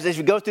better, because as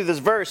you go through this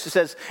verse, it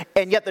says,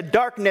 and yet the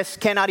darkness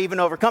cannot even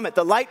overcome it.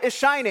 The light is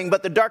shining,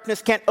 but the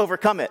darkness can't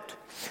overcome it.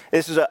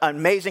 This is an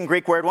amazing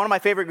Greek word, one of my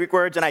favorite Greek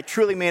words, and I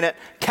truly mean it,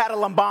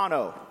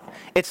 katalambano.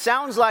 It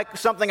sounds like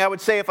something I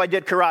would say if I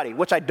did karate,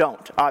 which I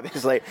don't,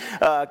 obviously,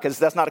 because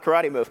that's not a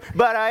karate move.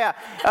 But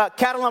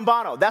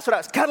katalambano, that's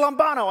what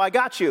katalambano, I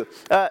got you.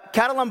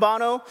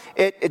 Katalambano,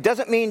 it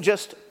doesn't mean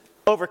just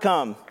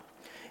overcome.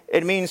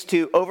 It means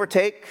to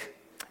overtake.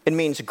 It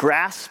means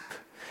grasp.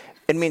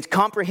 It means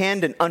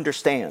comprehend and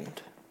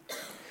understand.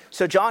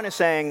 So John is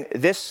saying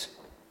this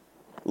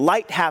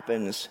light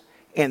happens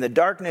and the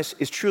darkness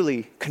is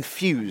truly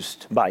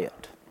confused by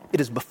it.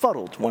 It is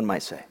befuddled, one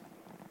might say.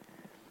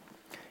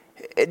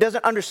 It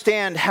doesn't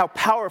understand how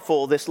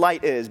powerful this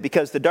light is,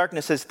 because the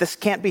darkness says this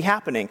can't be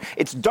happening.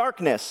 It's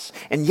darkness,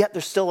 and yet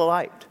there's still a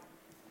light.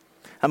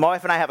 My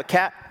wife and I have a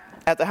cat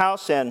at the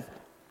house, and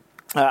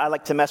I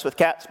like to mess with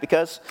cats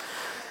because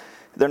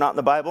they're not in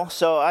the Bible.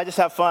 So I just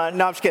have fun.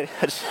 No, I'm just kidding.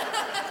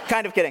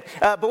 Kind of kidding.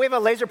 But we have a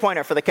laser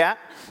pointer for the cat.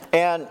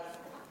 And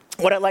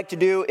what I like to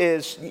do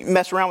is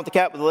mess around with the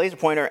cat with the laser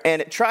pointer,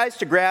 and it tries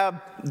to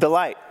grab the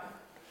light.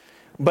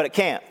 but it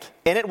can't.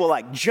 And it will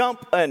like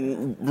jump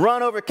and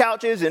run over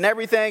couches and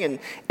everything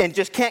and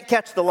just can't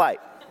catch the light.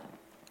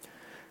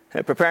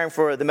 And preparing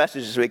for the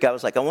message this week, I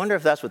was like, I wonder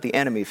if that's what the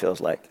enemy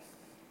feels like.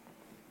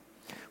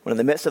 When in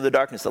the midst of the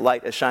darkness, the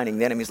light is shining,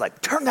 the enemy's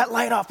like, turn that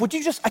light off. Would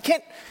you just, I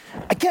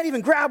can't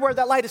even grab where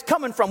that light is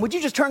coming from. Would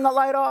you just turn that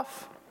light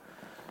off?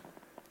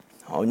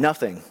 Oh,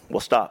 nothing will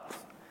stop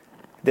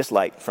this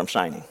light from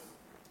shining,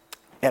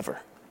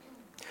 ever.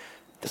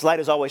 This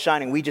light is always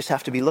shining. We just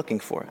have to be looking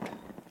for it.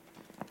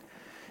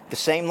 The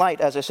same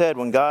light, as I said,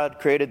 when God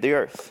created the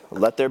earth,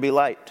 let there be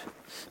light.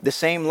 The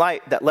same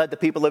light that led the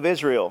people of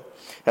Israel,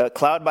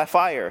 cloud by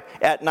fire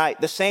at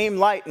night. The same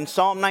light in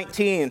Psalm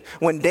 19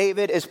 when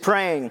David is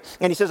praying.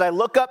 And he says, I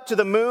look up to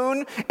the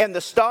moon and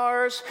the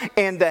stars,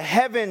 and the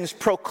heavens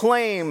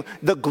proclaim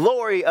the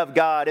glory of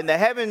God. And the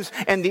heavens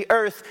and the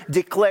earth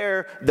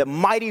declare the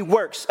mighty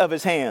works of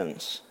his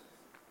hands.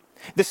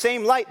 The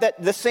same light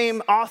that the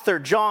same author,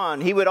 John,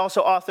 he would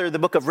also author the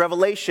book of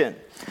Revelation.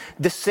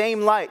 The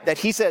same light that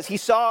he says he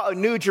saw a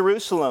new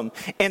Jerusalem,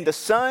 and the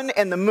sun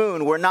and the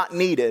moon were not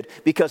needed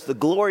because the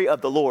glory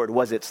of the Lord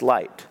was its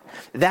light.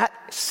 That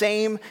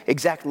same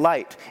exact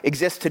light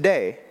exists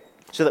today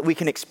so that we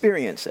can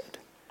experience it.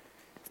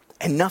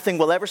 And nothing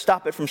will ever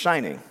stop it from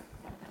shining.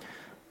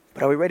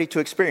 But are we ready to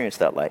experience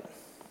that light?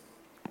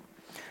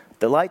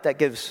 The light that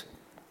gives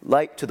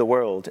light to the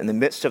world in the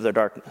midst of the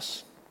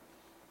darkness.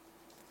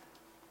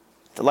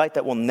 The light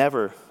that will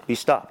never be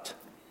stopped.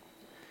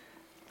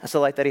 That's the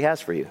light that he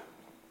has for you.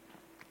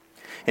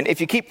 And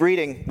if you keep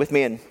reading with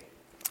me in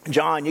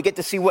John, you get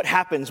to see what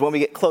happens when we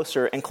get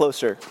closer and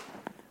closer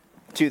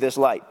to this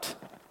light.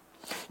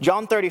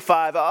 John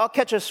 1:35, I'll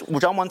catch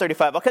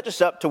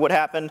us up to what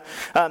happened.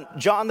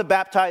 John the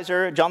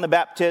Baptizer, John the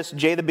Baptist,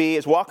 J the B,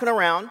 is walking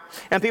around,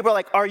 and people are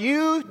like, are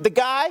you the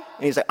guy?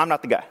 And he's like, I'm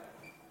not the guy.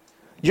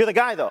 You're the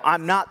guy, though.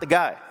 I'm not the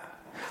guy.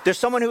 There's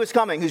someone who is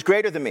coming who's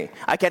greater than me.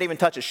 I can't even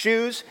touch his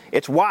shoes.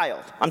 It's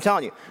wild. I'm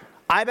telling you.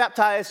 I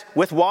baptize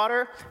with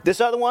water.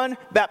 This other one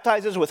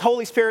baptizes with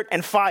Holy Spirit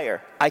and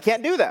fire. I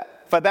can't do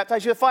that. If I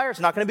baptize you with fire, it's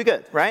not going to be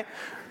good, right?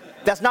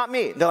 That's not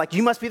me. They're like,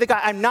 you must be the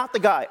guy. I'm not the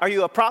guy. Are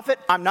you a prophet?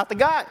 I'm not the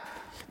guy.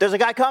 There's a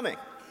guy coming.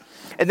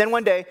 And then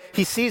one day,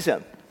 he sees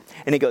him.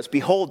 And he goes,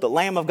 behold, the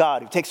Lamb of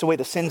God who takes away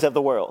the sins of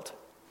the world.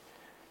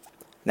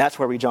 And that's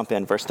where we jump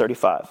in, verse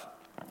 35.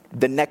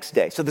 The next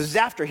day. So this is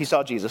after he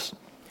saw Jesus.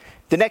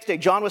 The next day,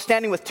 John was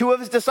standing with two of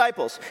his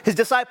disciples.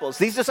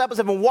 These disciples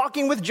have been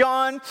walking with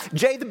John,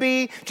 J the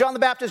B, John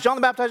the Baptist,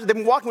 John the Baptizer. They've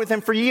been walking with him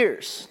for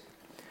years.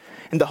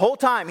 And the whole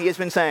time he has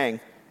been saying,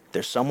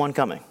 there's someone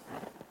coming.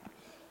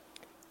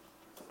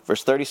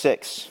 Verse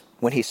 36,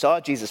 when he saw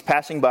Jesus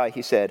passing by,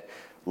 he said,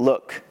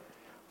 look,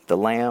 the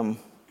Lamb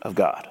of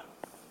God.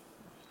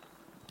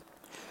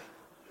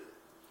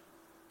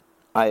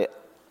 It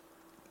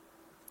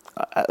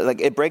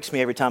breaks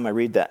me every time I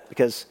read that,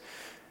 because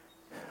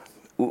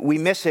we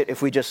miss it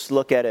if we just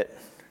look at it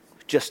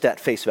just at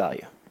face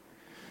value.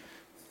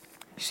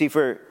 You see,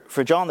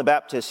 for John the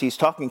Baptist, he's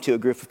talking to a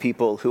group of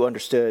people who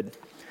understood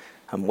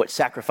what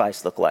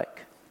sacrifice looked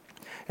like.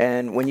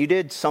 And when you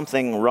did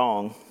something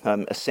wrong,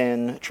 a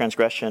sin,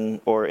 transgression,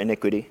 or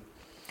iniquity,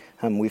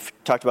 we've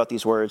talked about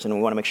these words, and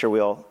we want to make sure we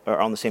all are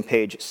on the same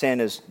page.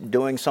 Sin is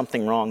doing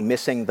something wrong,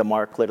 missing the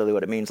mark, literally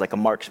what it means, like a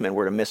marksman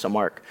were to miss a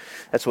mark.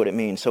 That's what it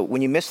means. So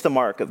when you miss the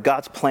mark of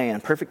God's plan,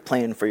 perfect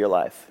plan for your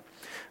life,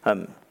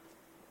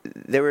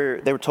 they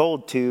were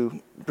told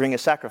to bring a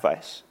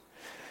sacrifice.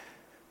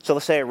 So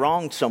let's say I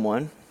wronged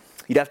someone,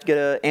 you'd have to get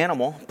an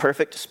animal,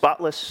 perfect,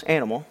 spotless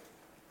animal,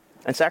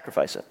 and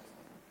sacrifice it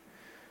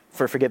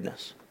for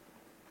forgiveness.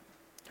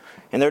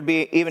 And there'd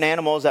be even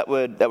animals that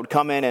would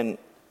come in,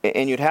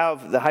 and you'd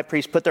have the high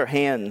priest put their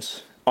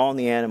hands on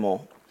the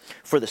animal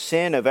for the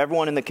sin of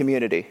everyone in the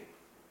community.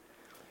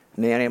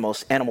 And the animal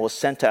was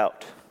sent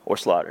out or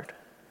slaughtered.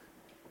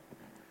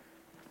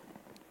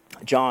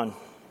 John,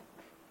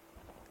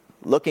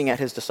 looking at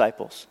his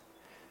disciples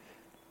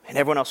and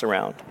everyone else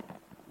around,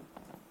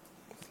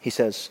 he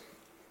says,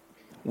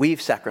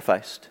 we've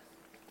sacrificed.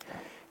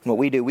 And what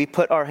we do, we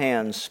put our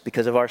hands,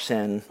 because of our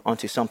sin,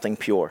 onto something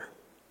pure.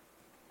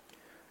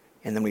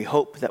 And then we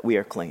hope that we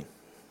are clean.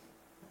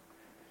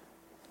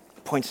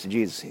 He points to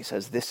Jesus. He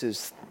says, this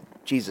is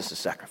Jesus'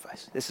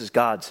 sacrifice. This is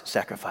God's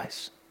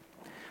sacrifice.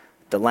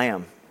 The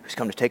Lamb who's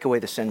come to take away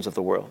the sins of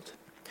the world.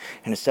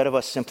 And instead of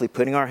us simply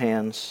putting our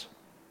hands,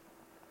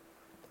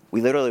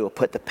 we literally will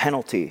put the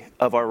penalty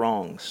of our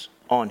wrongs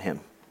on him.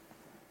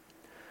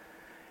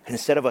 And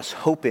instead of us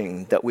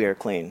hoping that we are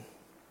clean,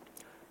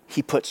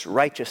 he puts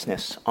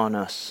righteousness on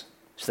us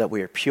so that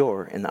we are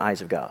pure in the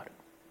eyes of God.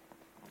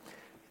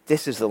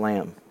 This is the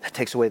Lamb that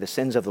takes away the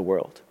sins of the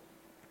world.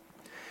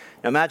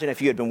 Now imagine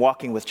if you had been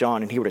walking with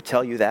John and he were to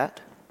tell you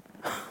that.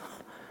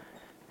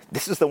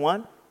 This is the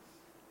one.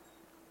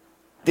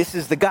 This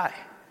is the guy.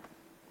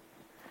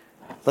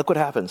 Look what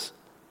happens.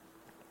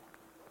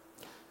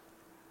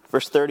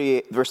 Verse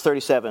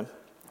 37.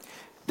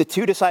 The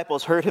two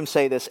disciples heard him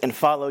say this and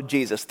followed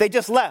Jesus. They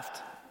just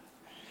left.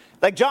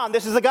 Like, John,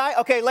 this is the guy?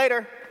 Okay,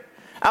 later.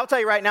 I'll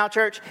tell you right now,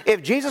 church,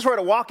 if Jesus were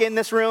to walk in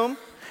this room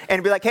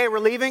and be like, hey, we're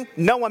leaving.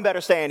 No one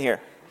better stay in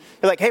here.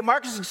 You're like, hey,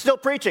 Markus is still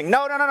preaching.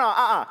 No.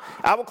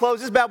 I will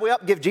close this bad boy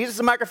up, give Jesus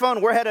a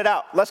microphone. We're headed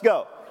out. Let's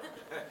go.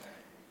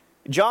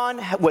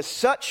 John was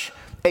such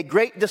a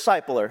great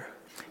discipler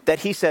that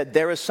he said,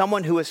 there is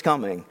someone who is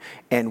coming.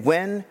 And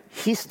when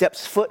he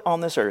steps foot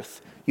on this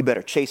earth, you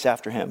better chase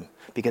after him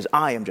because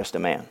I am just a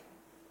man.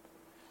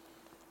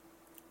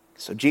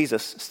 So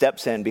Jesus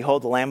steps in.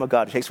 Behold, the Lamb of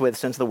God who takes away the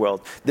sins of the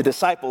world. The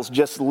disciples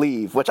just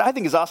leave, which I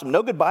think is awesome.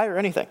 No goodbye or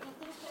anything.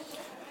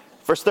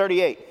 Verse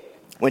 38,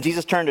 when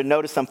Jesus turned and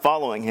noticed them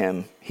following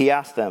him, he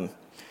asked them,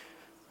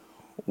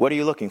 what are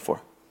you looking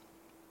for?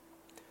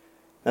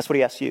 That's what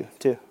he asked you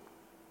too.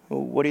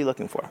 What are you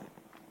looking for?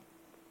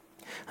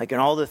 Like in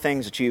all the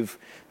things that you've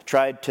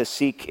tried to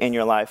seek in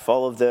your life,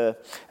 all of the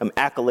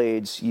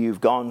accolades you've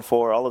gone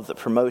for, all of the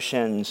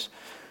promotions,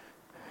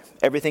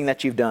 everything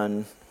that you've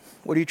done,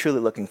 what are you truly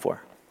looking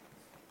for?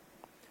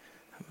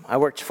 I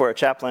worked as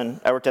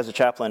a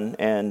chaplain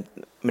in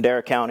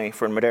Madera County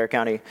for the Madera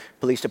County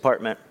Police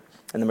Department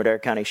and the Madera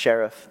County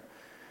Sheriff.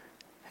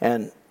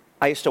 And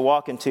I used to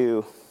walk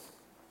into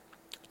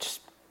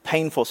just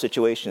painful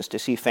situations to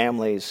see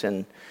families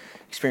and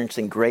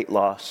experiencing great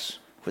loss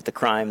with the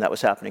crime that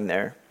was happening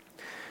there.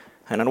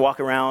 And I'd walk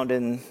around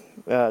in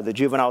the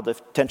juvenile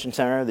detention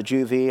center, the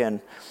juvie,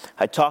 and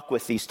I'd talk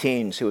with these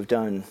teens who have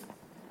done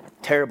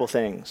terrible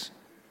things.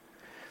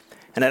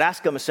 And I'd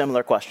ask them a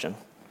similar question.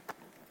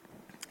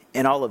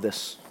 In all of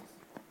this,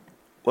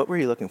 what were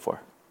you looking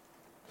for?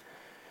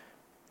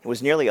 It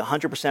was nearly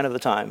 100% of the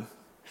time,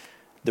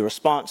 the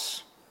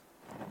response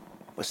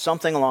was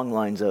something along the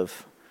lines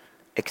of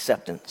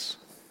acceptance.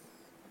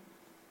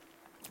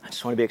 I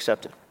just want to be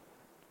accepted.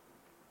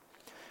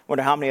 I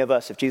wonder how many of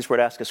us, if Jesus were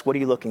to ask us, what are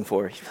you looking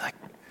for? You'd be like,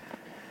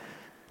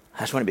 I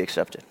just want to be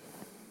accepted.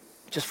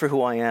 Just for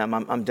who I am.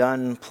 I'm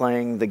done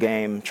playing the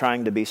game,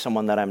 trying to be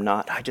someone that I'm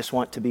not. I just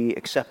want to be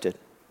accepted.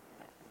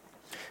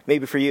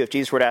 Maybe for you, if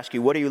Jesus were to ask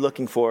you, what are you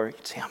looking for?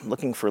 You'd say, I'm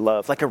looking for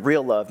love, like a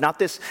real love. Not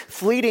this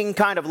fleeting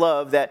kind of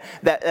love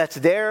that's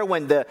there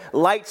when the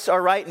lights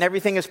are right and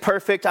everything is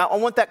perfect. I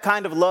want that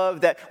kind of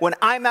love that when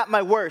I'm at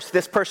my worst,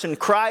 this person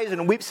cries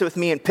and weeps with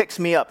me and picks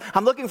me up.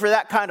 I'm looking for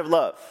that kind of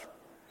love.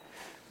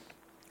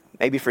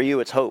 Maybe for you,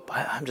 it's hope.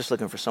 I'm just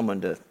looking for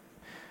someone to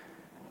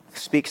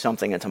speak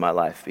something into my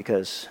life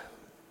because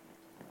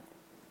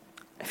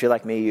if you're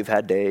like me, you've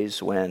had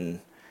days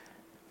when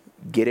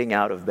getting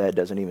out of bed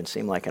doesn't even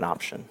seem like an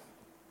option.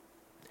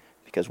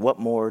 Because what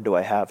more do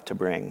I have to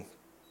bring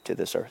to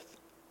this earth?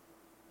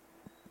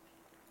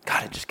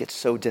 God, it just gets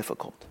so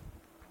difficult.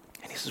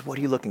 And he says, what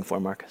are you looking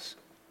for, Markus?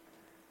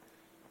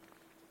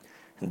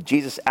 And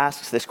Jesus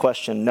asks this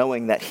question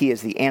knowing that he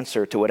is the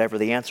answer to whatever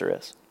the answer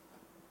is.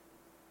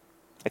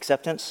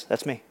 Acceptance,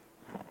 that's me.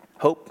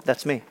 Hope,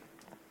 that's me.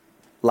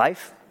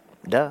 Life,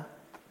 duh.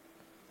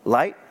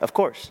 Light, of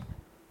course.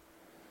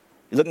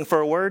 You're looking for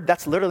a word?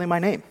 That's literally my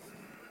name.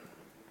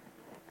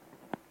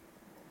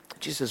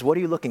 Jesus says, what are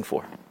you looking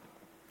for?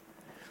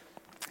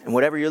 And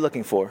whatever you're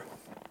looking for,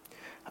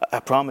 I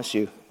promise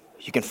you,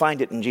 you can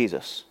find it in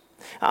Jesus.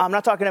 I'm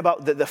not talking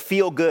about the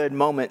feel-good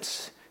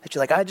moments that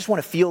you're like, I just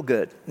want to feel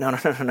good.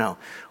 No.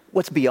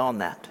 What's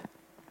beyond that?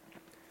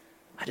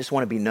 I just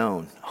want to be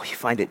known. Oh, you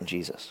find it in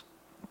Jesus.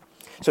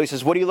 So he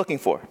says, what are you looking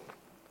for?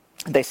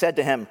 They said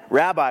to him,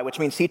 Rabbi, which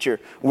means teacher,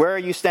 where are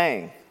you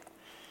staying?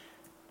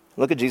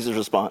 Look at Jesus'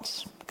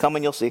 response. Come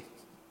and you'll see.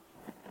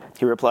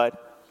 He replied.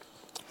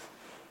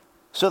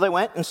 So they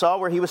went and saw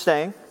where he was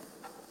staying,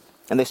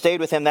 and they stayed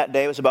with him that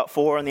day. It was about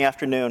 4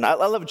 p.m. I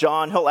love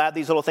John. He'll add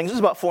these little things. It's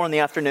about 4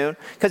 p.m.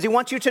 because he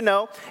wants you to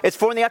know it's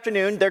 4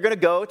 p.m. They're going to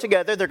go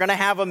together. They're going to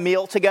have a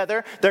meal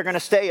together. They're going to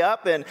stay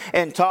up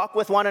and talk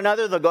with one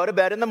another. They'll go to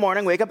bed in the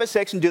morning, wake up at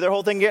 6 and do their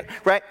whole thing again,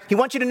 right? He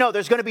wants you to know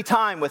there's going to be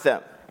time with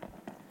them.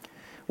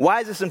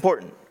 Why is this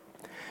important?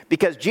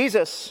 Because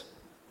Jesus,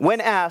 when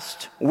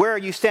asked, where are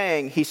you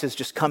staying? He says,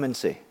 just come and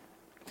see.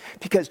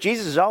 Because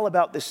Jesus is all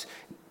about this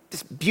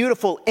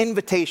beautiful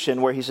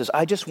invitation where he says,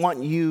 I just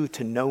want you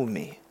to know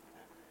me.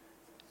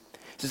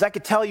 He says, I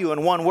could tell you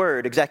in one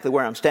word exactly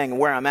where I'm staying and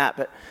where I'm at,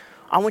 but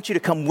I want you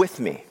to come with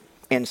me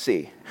and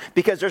see.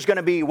 Because there's going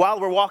to be, while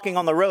we're walking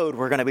on the road,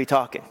 we're going to be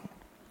talking.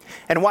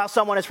 And while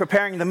someone is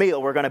preparing the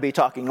meal, we're going to be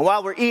talking. And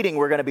while we're eating,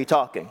 we're going to be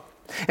talking.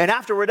 And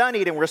after we're done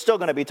eating, we're still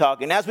going to be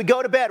talking. And as we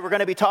go to bed, we're going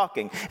to be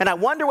talking. And I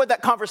wonder what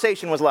that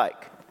conversation was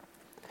like.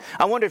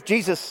 I wonder if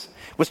Jesus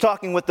was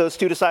talking with those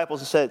 2 disciples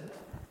and said,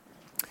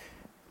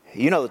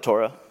 you know the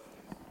Torah,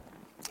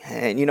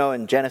 and you know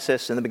in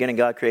Genesis, in the beginning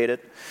God created.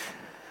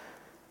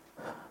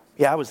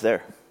 Yeah, I was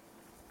there.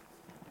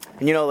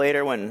 And you know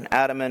later when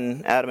Adam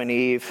and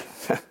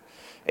Eve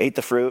ate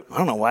the fruit, I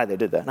don't know why they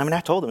did that. I mean,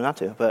 I told them not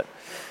to, but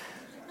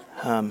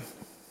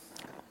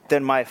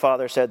then my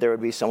father said there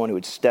would be someone who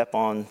would step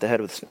on the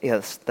head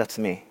of that's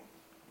me.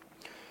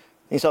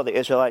 And you saw the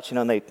Israelites,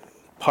 and they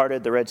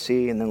parted the Red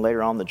Sea, and then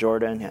later on the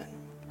Jordan. Yeah,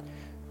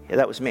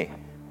 that was me.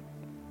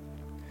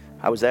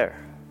 I was there.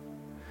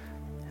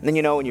 And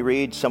then when you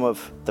read some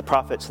of the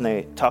prophets and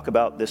they talk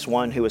about this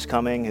one who is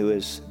coming, who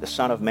is the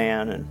Son of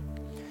Man, and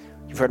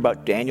you've heard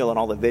about Daniel and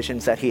all the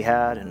visions that he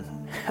had,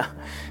 and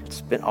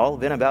It's all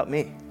been about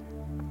me.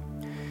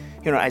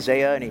 You know,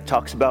 Isaiah, and he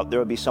talks about there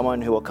will be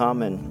someone who will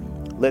come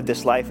and live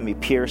this life and be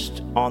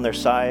pierced on their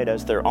side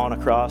as they're on a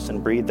cross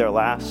and breathe their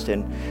last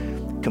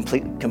and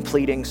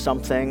completing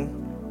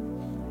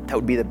something that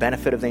would be the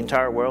benefit of the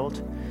entire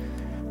world.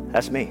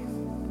 That's me.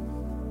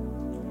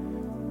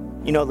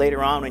 You know,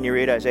 later on when you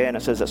read Isaiah and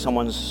it says that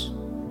someone's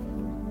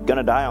going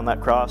to die on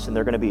that cross and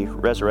they're going to be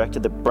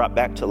resurrected, they're brought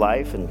back to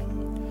life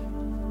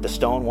and the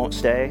stone won't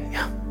stay.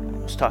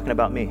 It's talking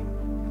about me.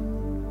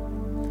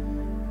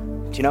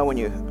 Do you know when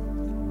you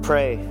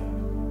pray,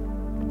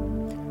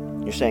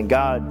 you're saying,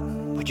 God,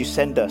 would you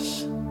send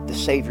us the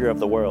Savior of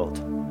the world?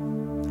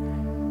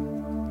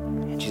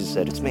 And Jesus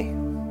said, it's me.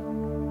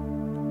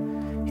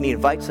 And he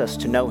invites us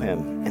to know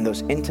him in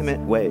those intimate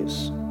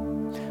ways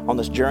on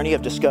this journey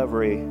of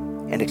discovery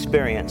and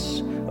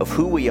experience of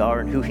who we are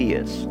and who he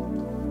is.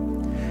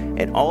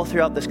 And all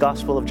throughout this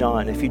Gospel of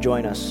John, if you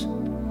join us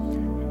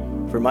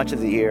for much of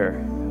the year,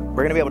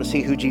 we're going to be able to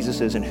see who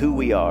Jesus is and who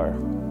we are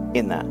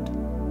in that.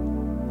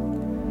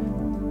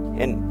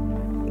 And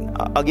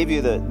I'll give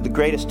you the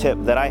greatest tip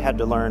that I had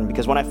to learn,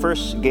 because when I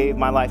first gave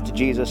my life to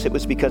Jesus, it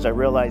was because I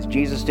realized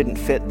Jesus didn't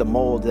fit the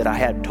mold that I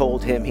had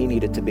told him he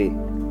needed to be.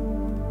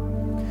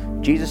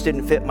 Jesus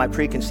didn't fit my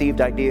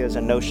preconceived ideas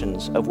and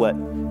notions of what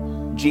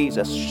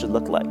Jesus should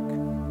look like.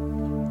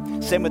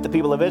 Same with the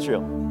people of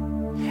Israel.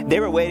 They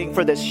were waiting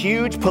for this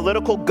huge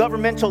political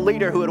governmental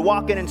leader who would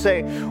walk in and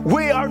say,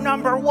 we are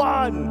number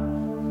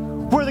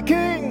one. We're the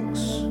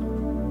kings.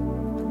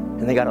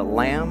 And they got a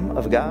Lamb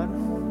of God.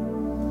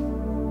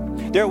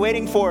 They're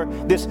waiting for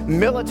this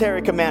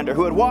military commander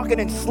who would walk in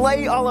and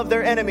slay all of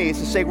their enemies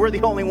and say, we're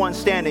the only ones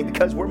standing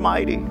because we're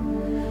mighty.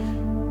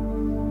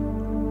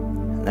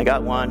 And they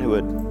got one who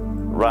would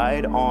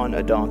ride on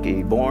a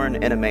donkey,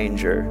 born in a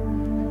manger,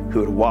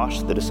 who would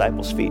wash the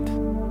disciples' feet.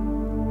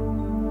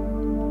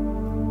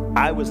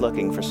 I was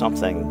looking for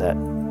something that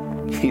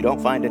you don't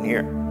find in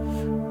here.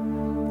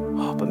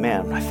 Oh, but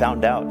man, I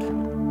found out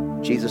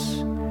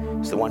Jesus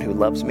is the one who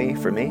loves me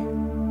for me.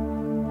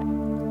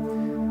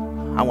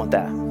 I want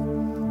that.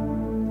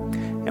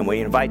 And when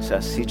he invites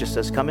us, he just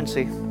says, come and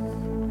see.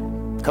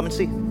 Come and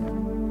see.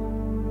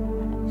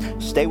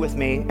 Stay with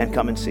me and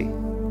come and see.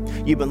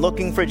 You've been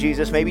looking for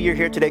Jesus. Maybe you're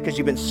here today because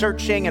you've been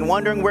searching and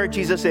wondering where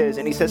Jesus is.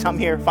 And he says, I'm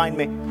here. Find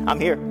me. I'm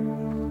here.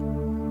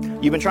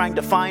 You've been trying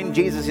to find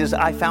Jesus. He says,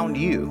 I found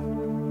you.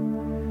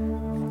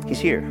 He's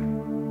here.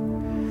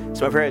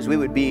 So my prayer is we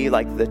would be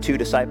like the two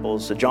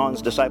disciples,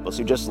 John's disciples,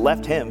 who just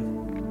left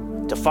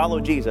him to follow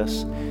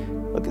Jesus.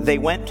 Look, they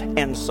went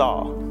and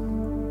saw.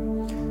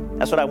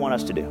 That's what I want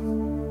us to do.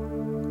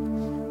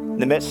 In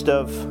the midst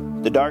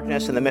of the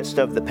darkness, in the midst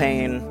of the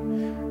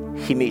pain,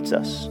 he meets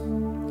us.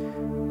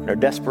 In our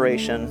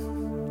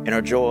desperation, in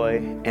our joy,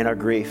 in our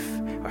grief,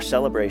 our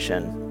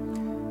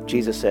celebration,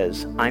 Jesus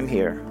says, I'm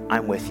here,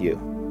 I'm with you.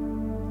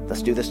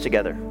 Let's do this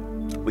together.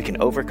 We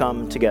can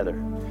overcome together.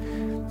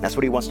 That's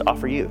what he wants to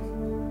offer you.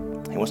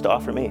 He wants to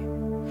offer me.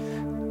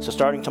 So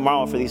starting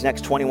tomorrow for these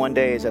next 21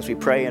 days as we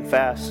pray and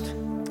fast,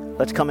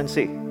 let's come and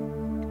see.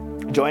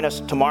 Join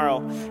us tomorrow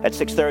at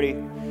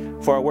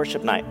 6:30 for our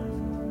worship night.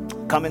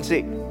 Come and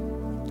see.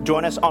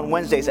 Join us on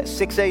Wednesdays at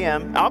 6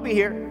 a.m. I'll be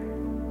here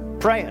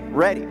praying,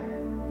 ready.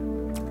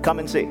 Come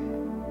and see.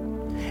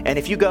 And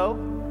if you go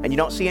and you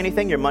don't see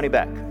anything, your money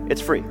back.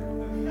 It's free.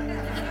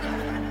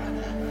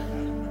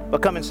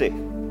 But come and see,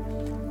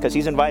 because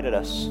he's invited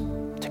us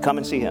to come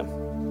and see him.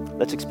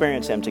 Let's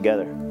experience him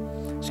together.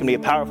 It's going to be a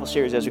powerful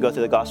series as we go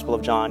through the Gospel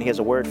of John. He has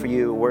a word for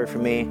you, a word for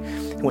me.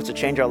 He wants to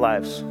change our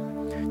lives.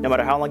 No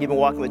matter how long you've been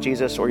walking with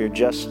Jesus or you're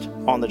just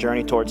on the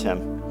journey towards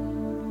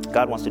him,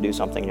 God wants to do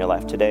something in your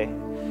life today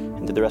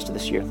and through the rest of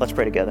this year. Let's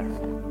pray together.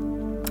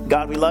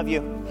 God, we love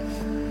you.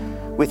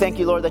 We thank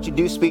you, Lord, that you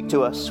do speak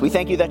to us. We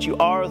thank you that you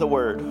are the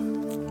Word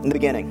in the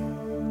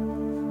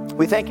beginning.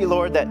 We thank you,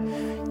 Lord, that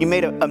you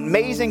made an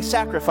amazing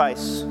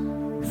sacrifice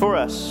for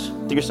us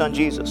through your Son,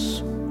 Jesus.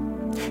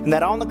 And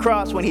that on the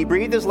cross, when he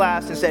breathed his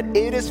last and said,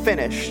 it is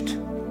finished,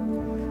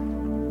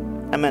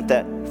 I meant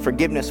that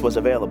forgiveness was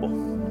available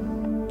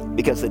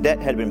because the debt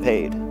had been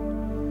paid.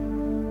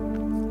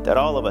 That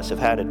all of us have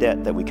had a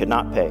debt that we could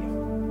not pay.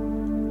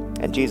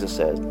 And Jesus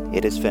said,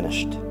 it is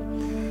finished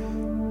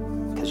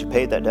because you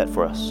paid that debt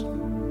for us.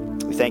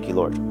 We thank you,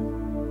 Lord.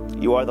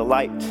 You are the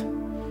light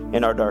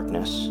in our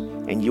darkness,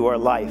 and you are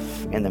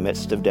life in the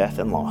midst of death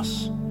and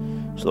loss.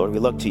 So, Lord, we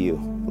look to you,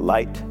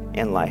 light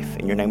and life.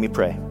 In your name we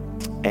pray.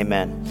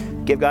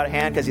 Amen. Give God a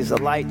hand because he's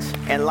the light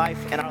and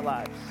life in our